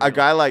 Needs to be a real.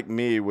 guy like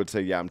me would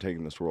say, yeah, I'm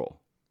taking this role,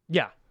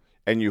 Yeah.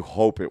 and you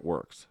hope it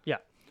works. Yeah.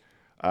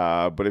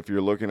 But if you're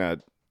looking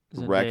at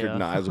Zendaya.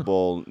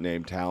 recognizable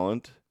name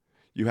talent,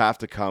 you have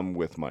to come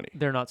with money.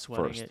 They're not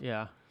sweating First. it.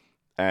 Yeah.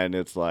 And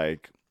it's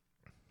like,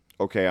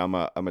 okay, I'm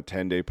a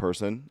 10-day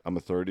person, I'm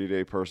a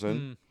 30-day person.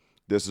 Mm.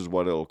 This is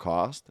what it'll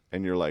cost,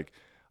 and you're like,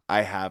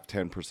 I have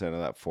 10% of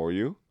that for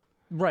you.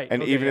 Right.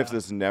 And okay, even if yeah.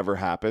 this never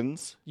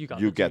happens, you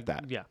get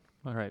that. Yeah.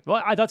 All right.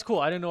 Well, that's cool.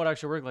 I didn't know it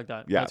actually worked like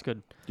that. Yeah. That's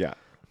good. Yeah.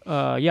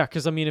 Yeah,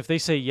 because I mean, if they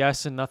say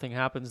yes and nothing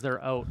happens,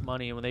 they're out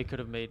money when they could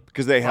have made.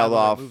 Because they 5 held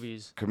other off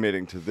movies.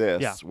 committing to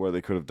this Yeah. where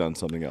they could have done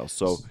something else.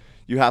 So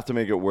you have to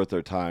make it worth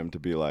their time to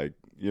be like,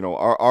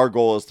 our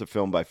goal is to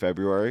film by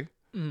February.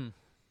 Mm.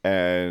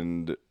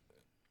 And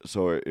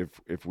so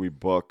if we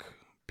book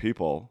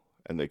people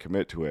and they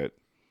commit to it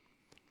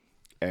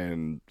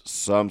and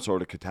some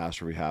sort of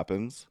catastrophe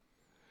happens,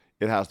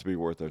 it has to be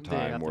worth their They have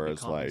time. to be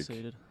Whereas like,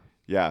 compensated.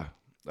 yeah,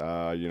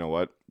 you know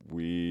what?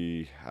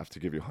 We have to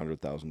give you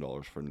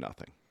 $100,000 for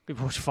nothing.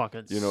 Which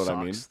fucking You know what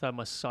I mean? sucks. That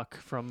must suck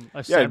from a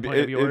Yeah, standpoint of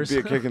it'd yours. be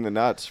a kick in the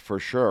nuts for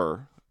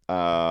sure.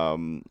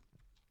 And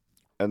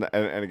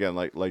again,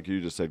 like you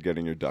just said,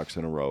 getting your ducks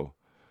in a row,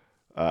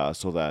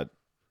 so that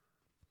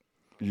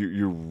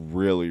you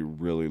really,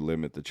 really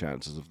limit the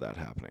chances of that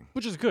happening.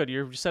 Which is good.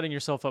 You're setting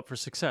yourself up for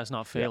success,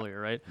 not failure,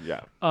 right?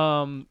 Yeah.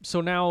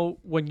 So now,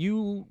 when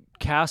you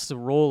cast a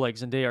role like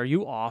Zendaya, are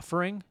you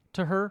offering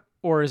to her,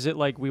 or is it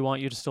like we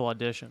want you to still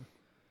audition?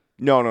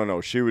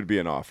 No. She would be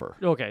an offer.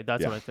 Okay,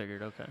 that's Yeah. what I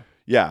figured. Okay,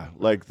 Yeah,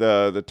 like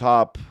the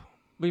top.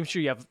 but I'm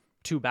sure you have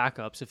 2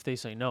 backups if they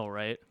say no,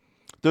 right?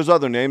 There's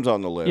other names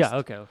on the list. Yeah.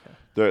 Okay.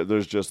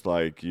 There's just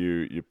like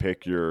you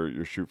pick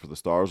your shoot for the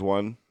stars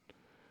one,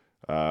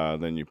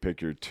 then you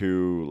pick your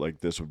 2 like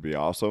this would be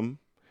awesome,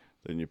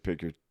 then you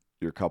pick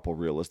your couple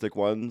realistic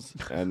ones,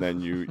 and then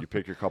you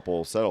pick your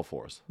couple settle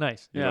fors.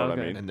 Nice. You yeah. know what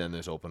I okay. mean? And then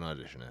there's open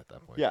audition at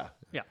that point. Yeah.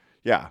 Yeah.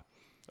 Yeah.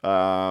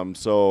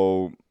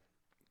 So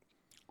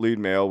lead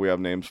male we have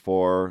names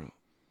for.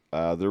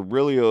 There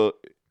really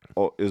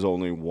is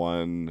only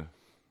one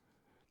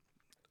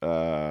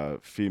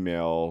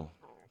female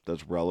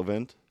that's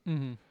relevant.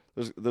 Mm-hmm.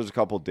 There's a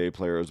couple day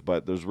players,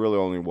 but there's really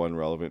only one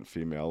relevant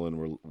female,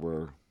 and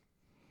we're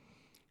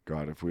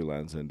God, if we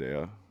land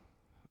Zendaya.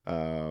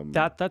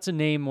 That's a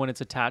name when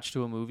it's attached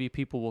to a movie,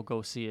 people will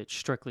go see it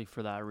strictly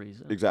for that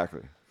reason.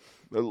 Exactly.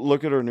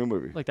 Look at her new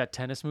movie. Like that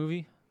tennis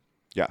movie.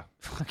 Yeah.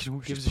 Fucking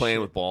who She's gives a playing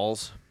shit? with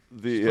balls.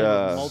 The playing with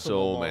So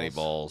multiple many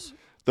balls.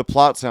 the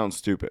plot sounds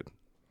stupid,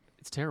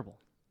 It's terrible.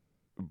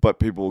 but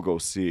people will go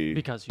see.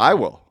 Because I you-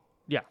 will.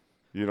 Yeah.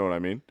 You know what I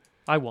mean?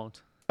 I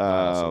won't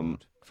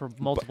for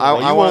multiple. I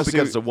Well, you wanna won't see-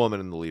 because it's a woman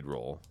in the lead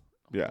role.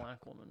 Yeah.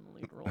 Black woman in the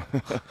lead role.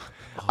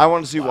 I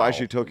want to see why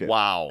she took it.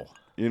 Wow.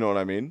 You know what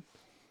I mean?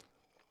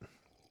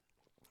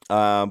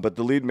 But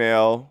the lead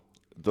male,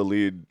 the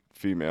lead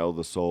female,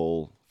 the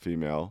sole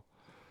female,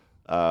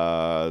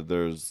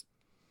 there's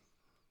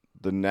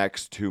the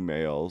next two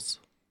males,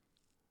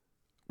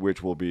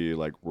 which will be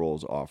like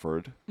roles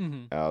offered.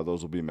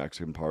 Those will be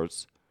Mexican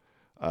parts.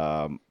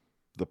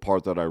 The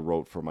part that I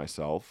wrote for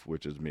myself,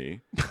 which is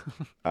me.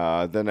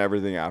 Then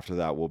everything after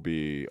that will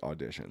be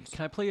auditions.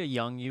 Can I play a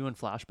young you in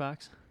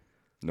flashbacks?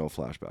 No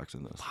flashbacks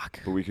in this. Fuck.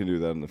 But we can do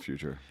that in the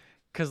future.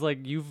 Because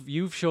like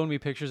you've shown me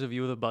pictures of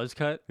you with a buzz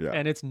cut, Yeah.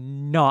 and it's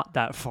not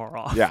that far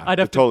off. Yeah, I'd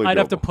have it's totally I'd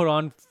have to doable. put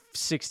on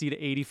 60 to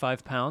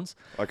 85 pounds.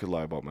 I could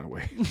lie about my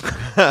weight.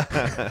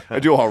 I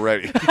do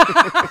already.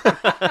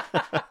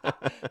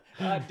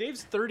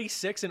 Dave's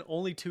 36 and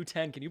only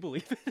 210. Can you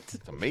believe it? It's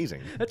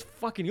amazing. That's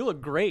fucking. You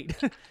look great.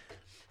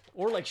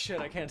 Or like shit.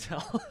 I can't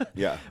tell.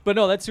 Yeah. But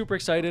no, that's super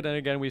excited. And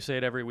again, we say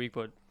it every week,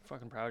 but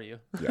fucking proud of you.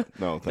 Yeah.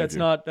 No, thank That's you.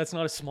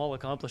 not a small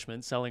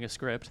accomplishment. Selling a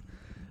script,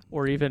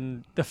 or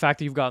even the fact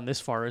that you've gotten this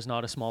far is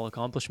not a small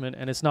accomplishment.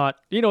 And it's not.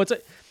 It's a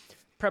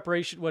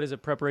preparation. What is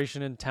it?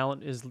 Preparation and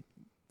talent is.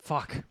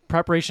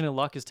 Preparation and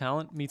luck is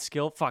talent meets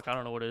skill. Fuck. I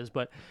don't know what it is,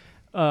 but.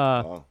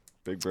 Wow.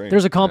 Big brain.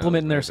 There's a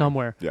compliment in there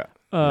somewhere. Yeah.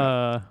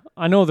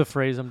 I know the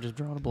phrase. I'm just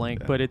drawing a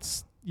blank, but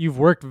you've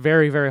worked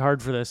very, very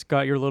hard for this.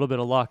 Got your little bit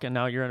of luck, and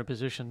now you're in a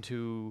position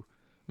to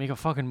make a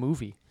fucking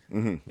movie,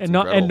 and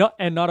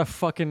not a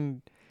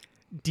fucking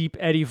Deep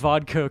Eddy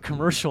vodka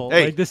commercial.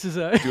 Hey. Like this is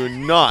a. Do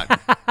not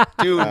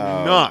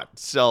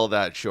sell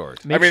that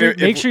short. Make sure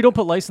you don't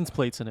put license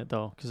plates in it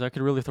though, because that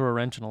could really throw a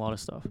wrench in a lot of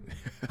stuff.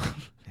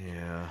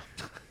 Yeah.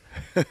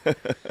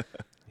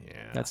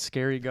 That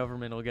scary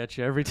government will get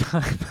you every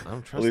time. I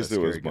don't trust At least that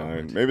it was scary mine.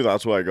 government. Maybe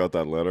that's why I got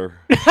that letter.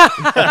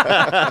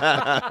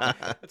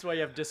 That's why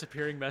you have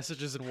disappearing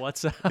messages in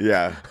WhatsApp.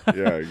 Yeah.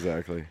 Yeah,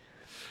 exactly.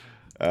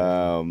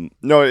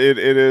 No, it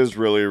is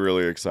really,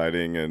 really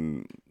exciting.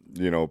 And,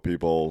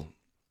 people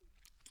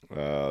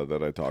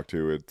that I talk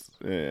to, it's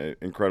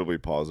incredibly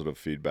positive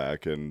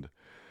feedback. And,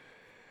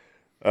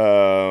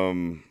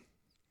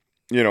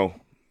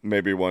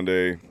 maybe one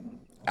day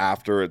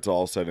after it's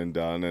all said and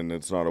done and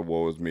it's not a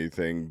woe is me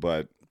thing,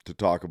 but to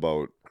talk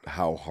about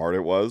how hard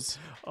it was.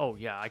 Oh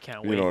yeah, I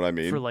can't wait. You know what I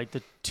mean? For like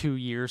the 2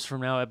 years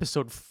from now,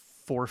 episode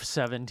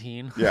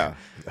 417. Yeah.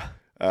 So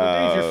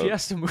Dave, your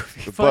Fiesta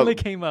movie finally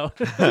came out.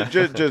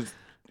 just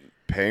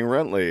paying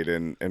rent late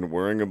and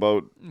worrying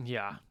about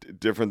Yeah.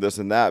 different this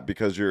and that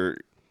because you're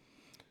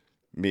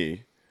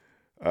me.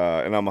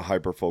 And I'm a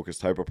hyper-focused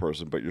type of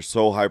person, but you're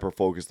so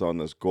hyper-focused on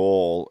this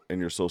goal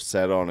and you're so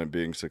set on it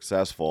being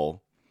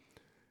successful,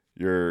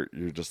 you're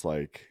just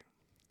like,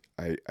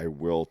 I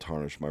will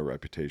tarnish my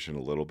reputation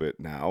a little bit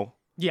now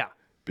Yeah.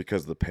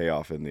 because the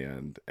payoff in the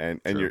end.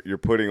 And you're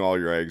putting all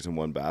your eggs in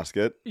one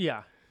basket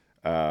Yeah.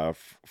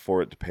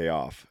 for it to pay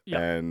off. Yeah.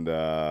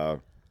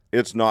 And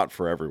it's not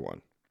for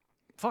everyone.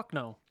 Fuck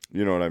no.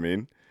 You know what I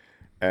mean?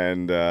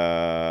 And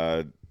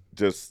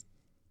just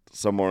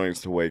some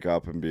mornings to wake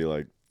up and be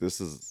like, this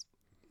is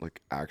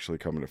like actually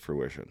coming to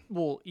fruition.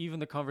 Well, even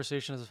the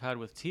conversations I've had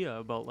with Tia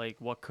about like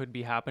what could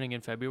be happening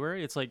in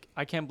February, it's like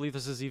I can't believe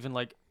this is even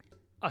like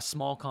a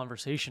small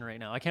conversation right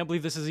now. I can't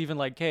believe this is even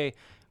like, hey,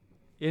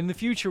 in the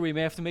future we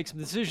may have to make some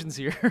decisions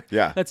here.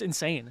 Yeah. That's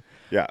insane.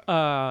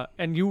 Yeah.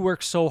 And you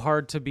work so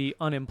hard to be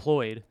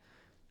unemployed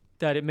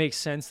that it makes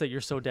sense that you're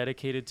so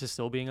dedicated to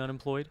still being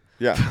unemployed.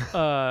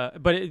 Yeah.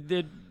 But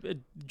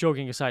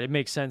joking aside, it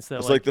makes sense that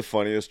It's like the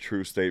funniest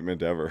true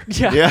statement ever.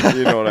 yeah.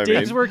 You know what I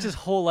Dave's mean? worked his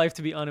whole life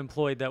to be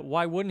unemployed. That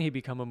why wouldn't he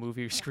become a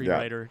movie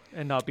screenwriter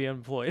and not be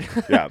unemployed?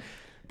 Yeah.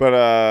 But,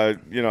 I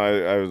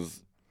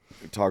was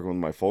talking with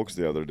my folks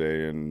the other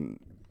day, and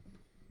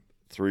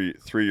three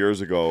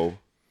years ago,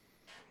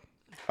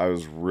 I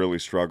was really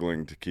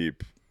struggling to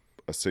keep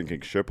a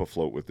sinking ship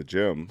afloat with the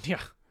gym.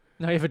 Yeah.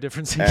 Now you have a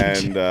different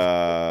sinking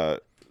And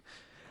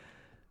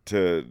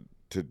to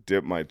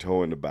dip my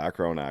toe into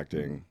background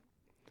acting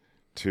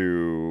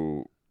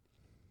to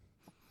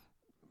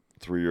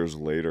 3 years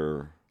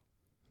later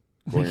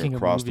going Making a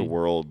across the movie.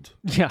 world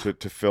Yeah.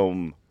 to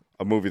film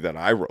a movie that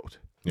I wrote.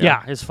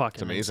 Yeah, it's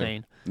fucking amazing.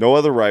 insane. No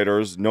other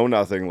writers, no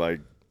nothing.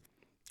 Like,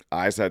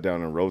 I sat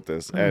down and wrote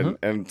this,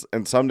 Mm-hmm.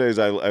 and some days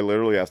I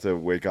literally have to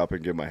wake up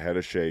and give my head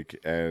a shake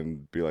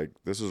and be like,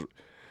 this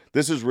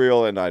is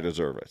real and I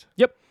deserve it.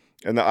 Yep.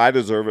 And the I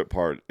deserve it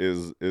part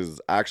is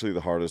actually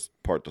the hardest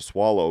part to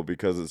swallow,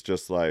 because it's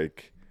just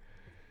like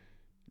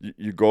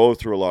you go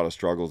through a lot of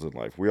struggles in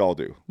life. We all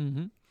do.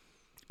 Mm-hmm.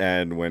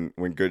 And when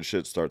good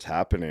shit starts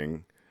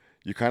happening,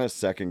 you kind of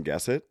second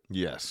guess it.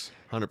 Yes,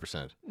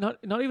 100%. Not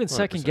even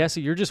second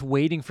guessing. You're just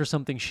waiting for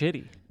something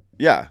shitty.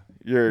 Yeah,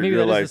 you're Maybe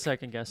you're that like is the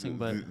second guessing,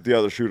 but the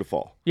other shoe to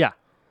fall. yeah.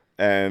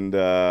 And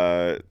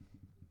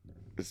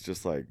it's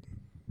just like,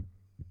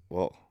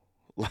 well,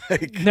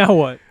 like Now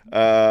what?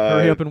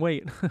 Hurry up and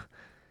wait.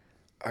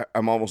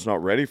 I'm almost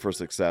not ready for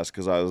success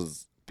because I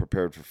was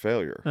prepared for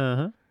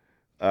failure.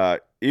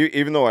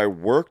 even though I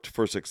worked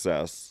for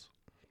success,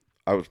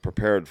 I was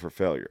prepared for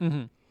failure.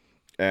 Mm-hmm.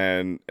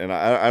 And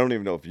I don't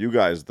even know if you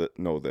guys that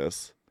know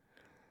this,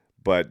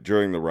 but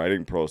during the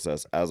writing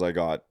process, as I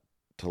got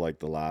to like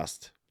the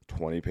last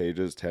 20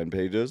 pages, 10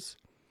 pages,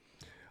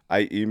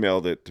 I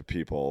emailed it to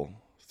people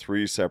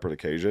 3 separate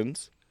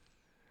occasions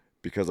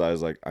because I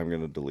was like, I'm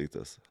going to delete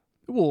this.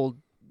 Well,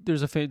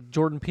 there's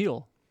Jordan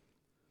Peele.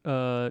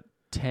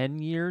 10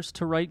 years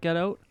to write Get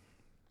Out.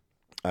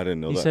 I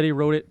didn't know He that. said he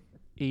wrote it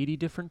 80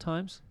 different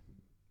times.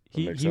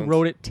 He makes sense.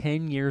 wrote it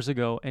 10 years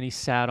ago, and he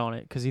sat on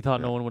it because he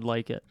thought no one would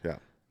like it. Yeah.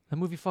 That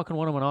movie fucking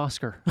won him an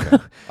Oscar.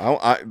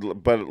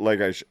 But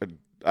like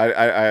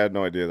I had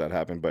no idea that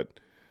happened, but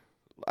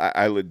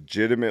I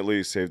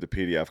legitimately saved a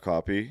PDF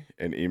copy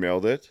and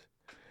emailed it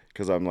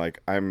because I'm like,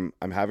 I'm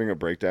having a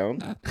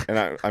breakdown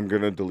and I'm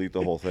going to delete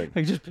the whole thing.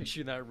 I just picture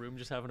you in that room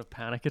just having a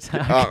panic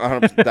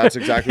attack. That's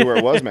exactly where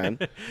it was, man.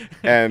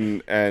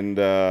 And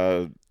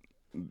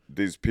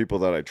these people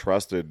that I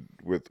trusted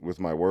with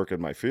my work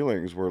and my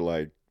feelings were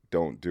like,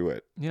 don't do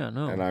it. Yeah,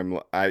 no. And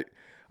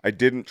I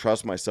didn't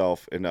trust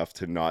myself enough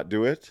to not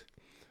do it,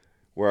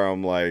 where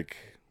I'm like,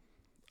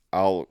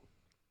 I'll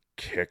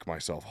kick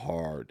myself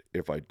hard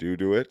if I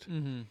do it.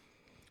 Mm-hmm.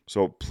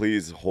 So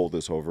please hold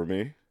this over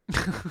me.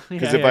 Because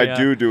Yeah, if I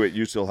do it,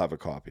 you still have a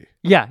copy.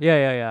 Yeah.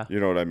 You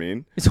know what I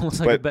mean? It's almost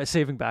like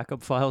saving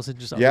backup files and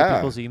just other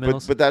people's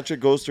emails. But that shit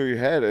goes through your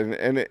head,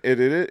 and it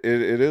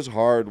is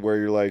hard where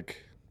you're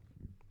like,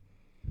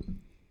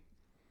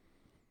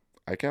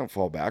 I can't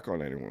fall back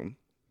on anyone.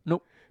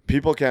 Nope.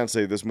 People can't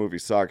say this movie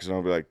sucks, and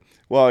I'll be like,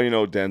 well, you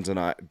know,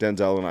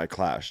 Denzel and I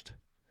clashed.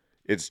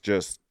 It's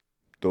just,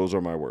 those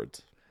are my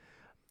words.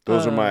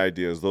 Those are my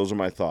ideas. Those are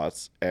my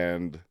thoughts,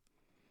 and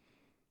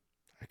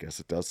I guess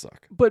it does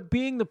suck. But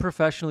being the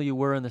professional you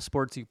were in the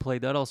sports you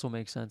played, that also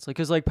makes sense. Like,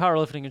 because like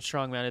powerlifting and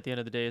strongman at the end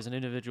of the day is an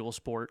individual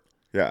sport.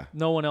 Yeah.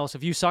 No one else.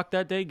 If you suck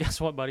that day,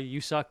 guess what, buddy?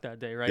 You suck that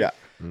day, right? Yeah.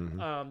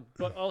 Mm-hmm.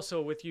 But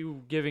also with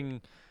you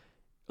giving,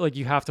 like,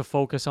 you have to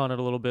focus on it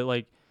a little bit.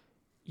 Like,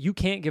 you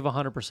can't give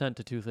 100%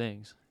 to 2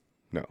 things.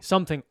 No.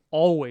 Something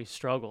always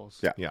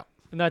struggles. Yeah. Yeah.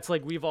 And that's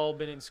like, we've all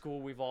been in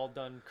school, we've all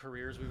done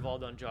careers, we've all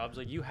done jobs.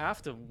 Like, you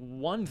have to,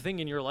 one thing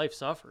in your life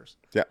suffers.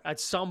 Yeah. At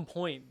some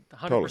point,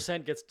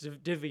 100% gets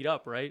divvied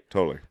up, right?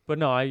 Totally. But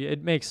no,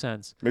 it makes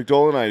sense.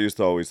 McDowell and I used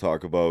to always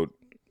talk about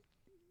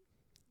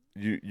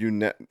I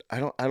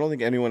don't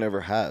think anyone ever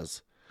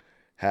has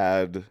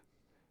had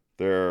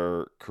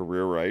their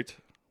career right,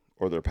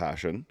 or their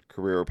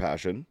career or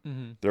passion,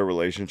 Mm-hmm. their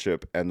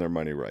relationship, and their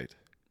money right.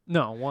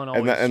 No, one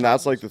always. And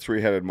that's like the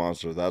 3-headed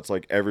monster. That's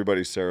like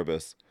everybody's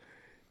Cerebus.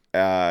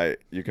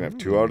 You can have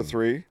 2 out of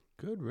 3.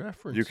 Good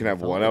reference. You can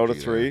have 1 out of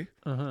 3.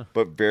 Uh-huh.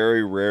 But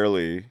very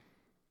rarely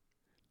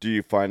do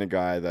you find a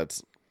guy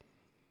that's,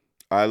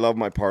 I love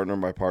my partner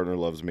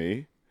loves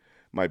me,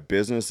 my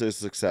business is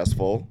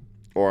successful,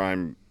 or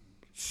I'm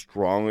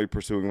strongly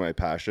pursuing my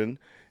passion,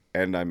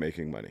 and I'm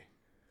making money.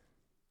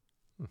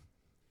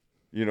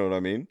 You know what I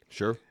mean?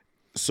 Sure.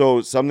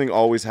 So something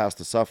always has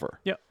to suffer.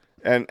 Yeah.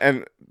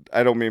 And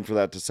I don't mean for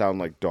that to sound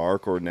like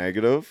dark or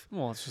negative,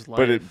 Well, it's just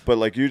life. but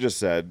like you just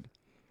said,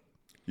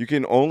 you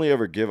can only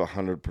ever give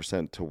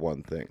 100% to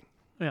one thing.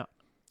 Yeah.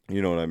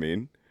 You know what I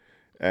mean?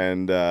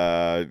 And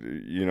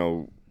you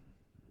know,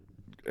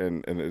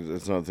 and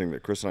it's another thing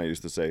that Chris and I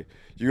used to say,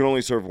 you can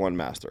only serve one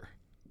master.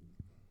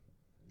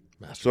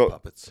 Master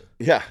puppets.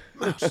 Yeah.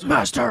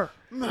 Master.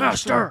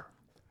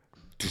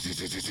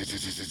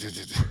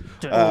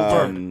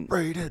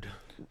 Overrated.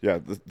 Yeah,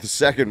 the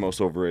second most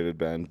overrated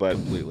band, but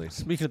Completely.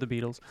 Speaking of the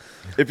Beatles,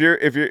 if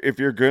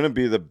you're going to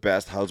be the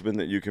best husband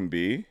that you can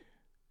be,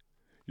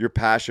 your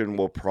passion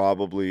will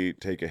probably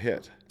take a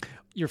hit.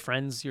 your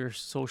friends, your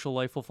social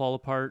life will fall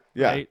apart.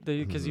 Yeah. Right?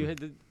 Because you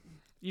had And-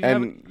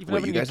 even Wait,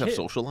 having you a guys have kid-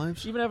 social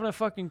lives? Even having a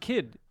fucking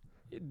kid,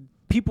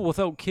 people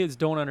without kids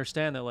don't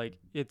understand that, like,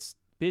 it's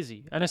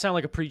busy. And I sound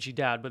like a preachy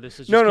dad, but this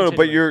is just No, but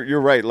continuing.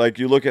 you're right. Like,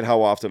 you look at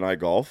how often I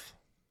golf.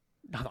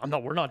 No,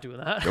 we're not doing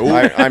that.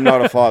 I'm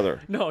not a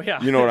father. No,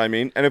 yeah. You know what I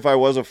mean? And if I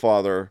was a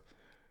father,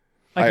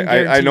 can I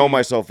guarantee know you-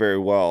 myself very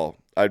well.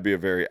 I'd be a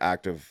very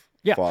active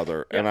Yeah,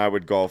 father, yeah. and I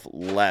would golf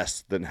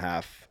less than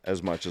half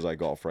as much as I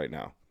golf right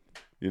now.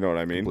 You know what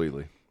I mean?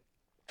 Completely.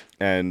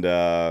 And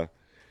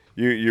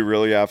you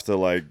really have to,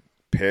 like,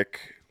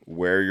 pick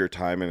where your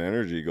time and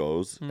energy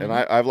goes. Mm-hmm. And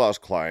I've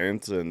lost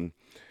clients, and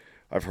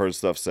I've heard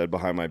stuff said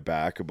behind my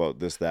back about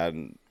this, that,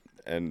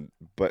 and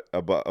but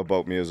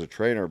about me as a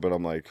trainer. But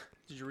I'm like,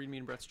 Did you read me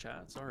in Brett's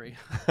chat? Sorry.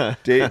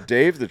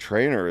 Dave the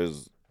trainer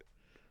is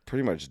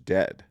pretty much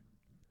dead.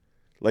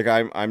 Like,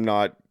 I'm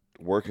not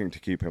working to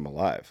keep him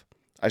alive.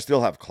 I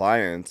still have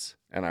clients,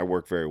 and I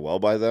work very well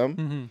by them,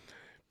 Mm-hmm.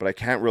 but I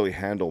can't really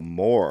handle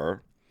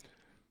more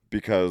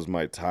because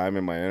my time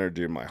and my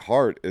energy and my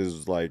heart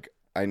is like,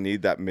 I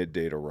need that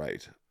midday to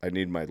write. I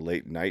need my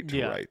late night to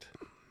Yeah. write.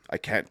 I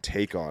can't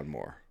take on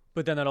more.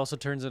 But then that also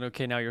turns into,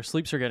 okay, now your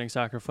sleeps are getting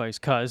sacrificed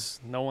because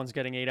no one's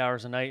getting 8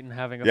 hours a night and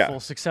having a Yeah. full,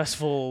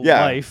 successful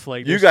Yeah. life.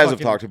 Like, You there's guys have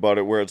fucking- talked about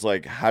it where it's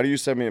like, how do you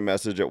send me a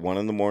message at 1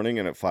 a.m.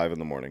 and at 5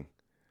 a.m?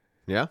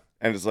 Yeah.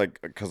 And it's like,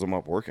 because I'm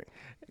up working.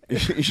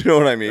 You know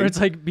what I mean? Or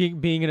it's like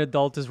being an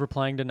adult is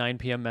replying to 9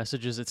 p.m.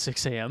 messages at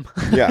 6 a.m.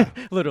 Yeah.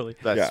 Literally.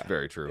 That's Yeah.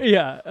 very true.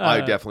 Yeah. I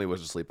definitely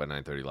was asleep by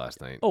 9:30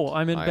 last night. Oh,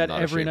 I'm in I'm bed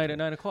not every ashamed. night at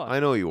 9 o'clock. I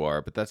know you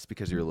are, but that's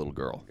because you're a little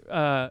girl.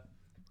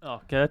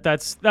 Okay,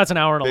 that's an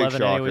hour and Big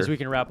 11 anyways. shocker. We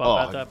can wrap up Oh,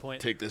 at that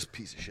point. Take this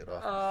piece of shit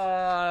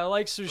off.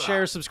 Like,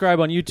 share, subscribe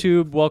on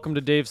YouTube. Welcome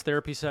to Dave's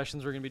therapy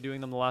sessions. We're going to be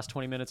doing them the last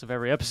 20 minutes of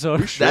every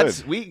episode.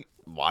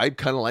 I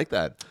kind of like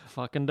that.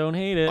 Fucking don't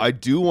hate it. I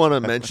do want to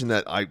mention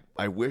that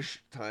I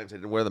wish times I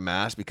didn't wear the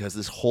mask because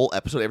this whole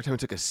episode, every time I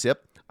took a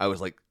sip, I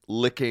was like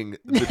licking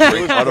the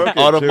drink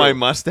out of my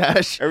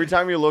mustache. Every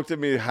time you looked at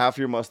me, half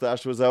your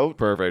mustache was out.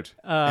 Perfect.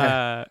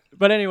 But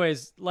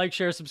anyways, like,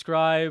 share,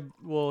 subscribe.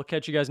 We'll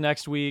catch you guys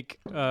next week.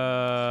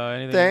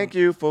 Anything? Thank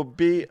you for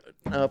being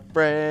a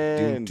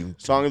friend.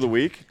 Song of the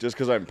week, just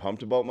because I'm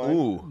pumped about mine.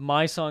 Ooh.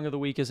 My song of the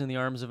week is "In the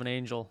Arms of an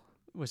Angel,"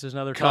 which is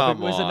another Come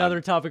topic. Was on.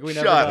 another topic we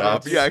never Shut got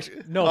up. into. Yeah,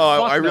 actually, No,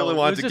 I fuck really no.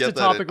 wanted It to was get just a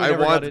that. topic we I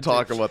never wanted got to into.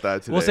 talk about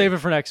that today. We'll save it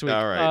for next week.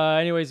 All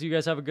right. Anyways, you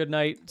guys have a good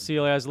night. See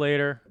you guys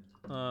later.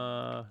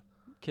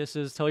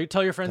 Kisses. Tell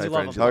your friends you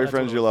love them. Tell your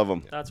friends you love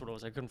them. That's what it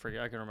was. I couldn't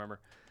remember.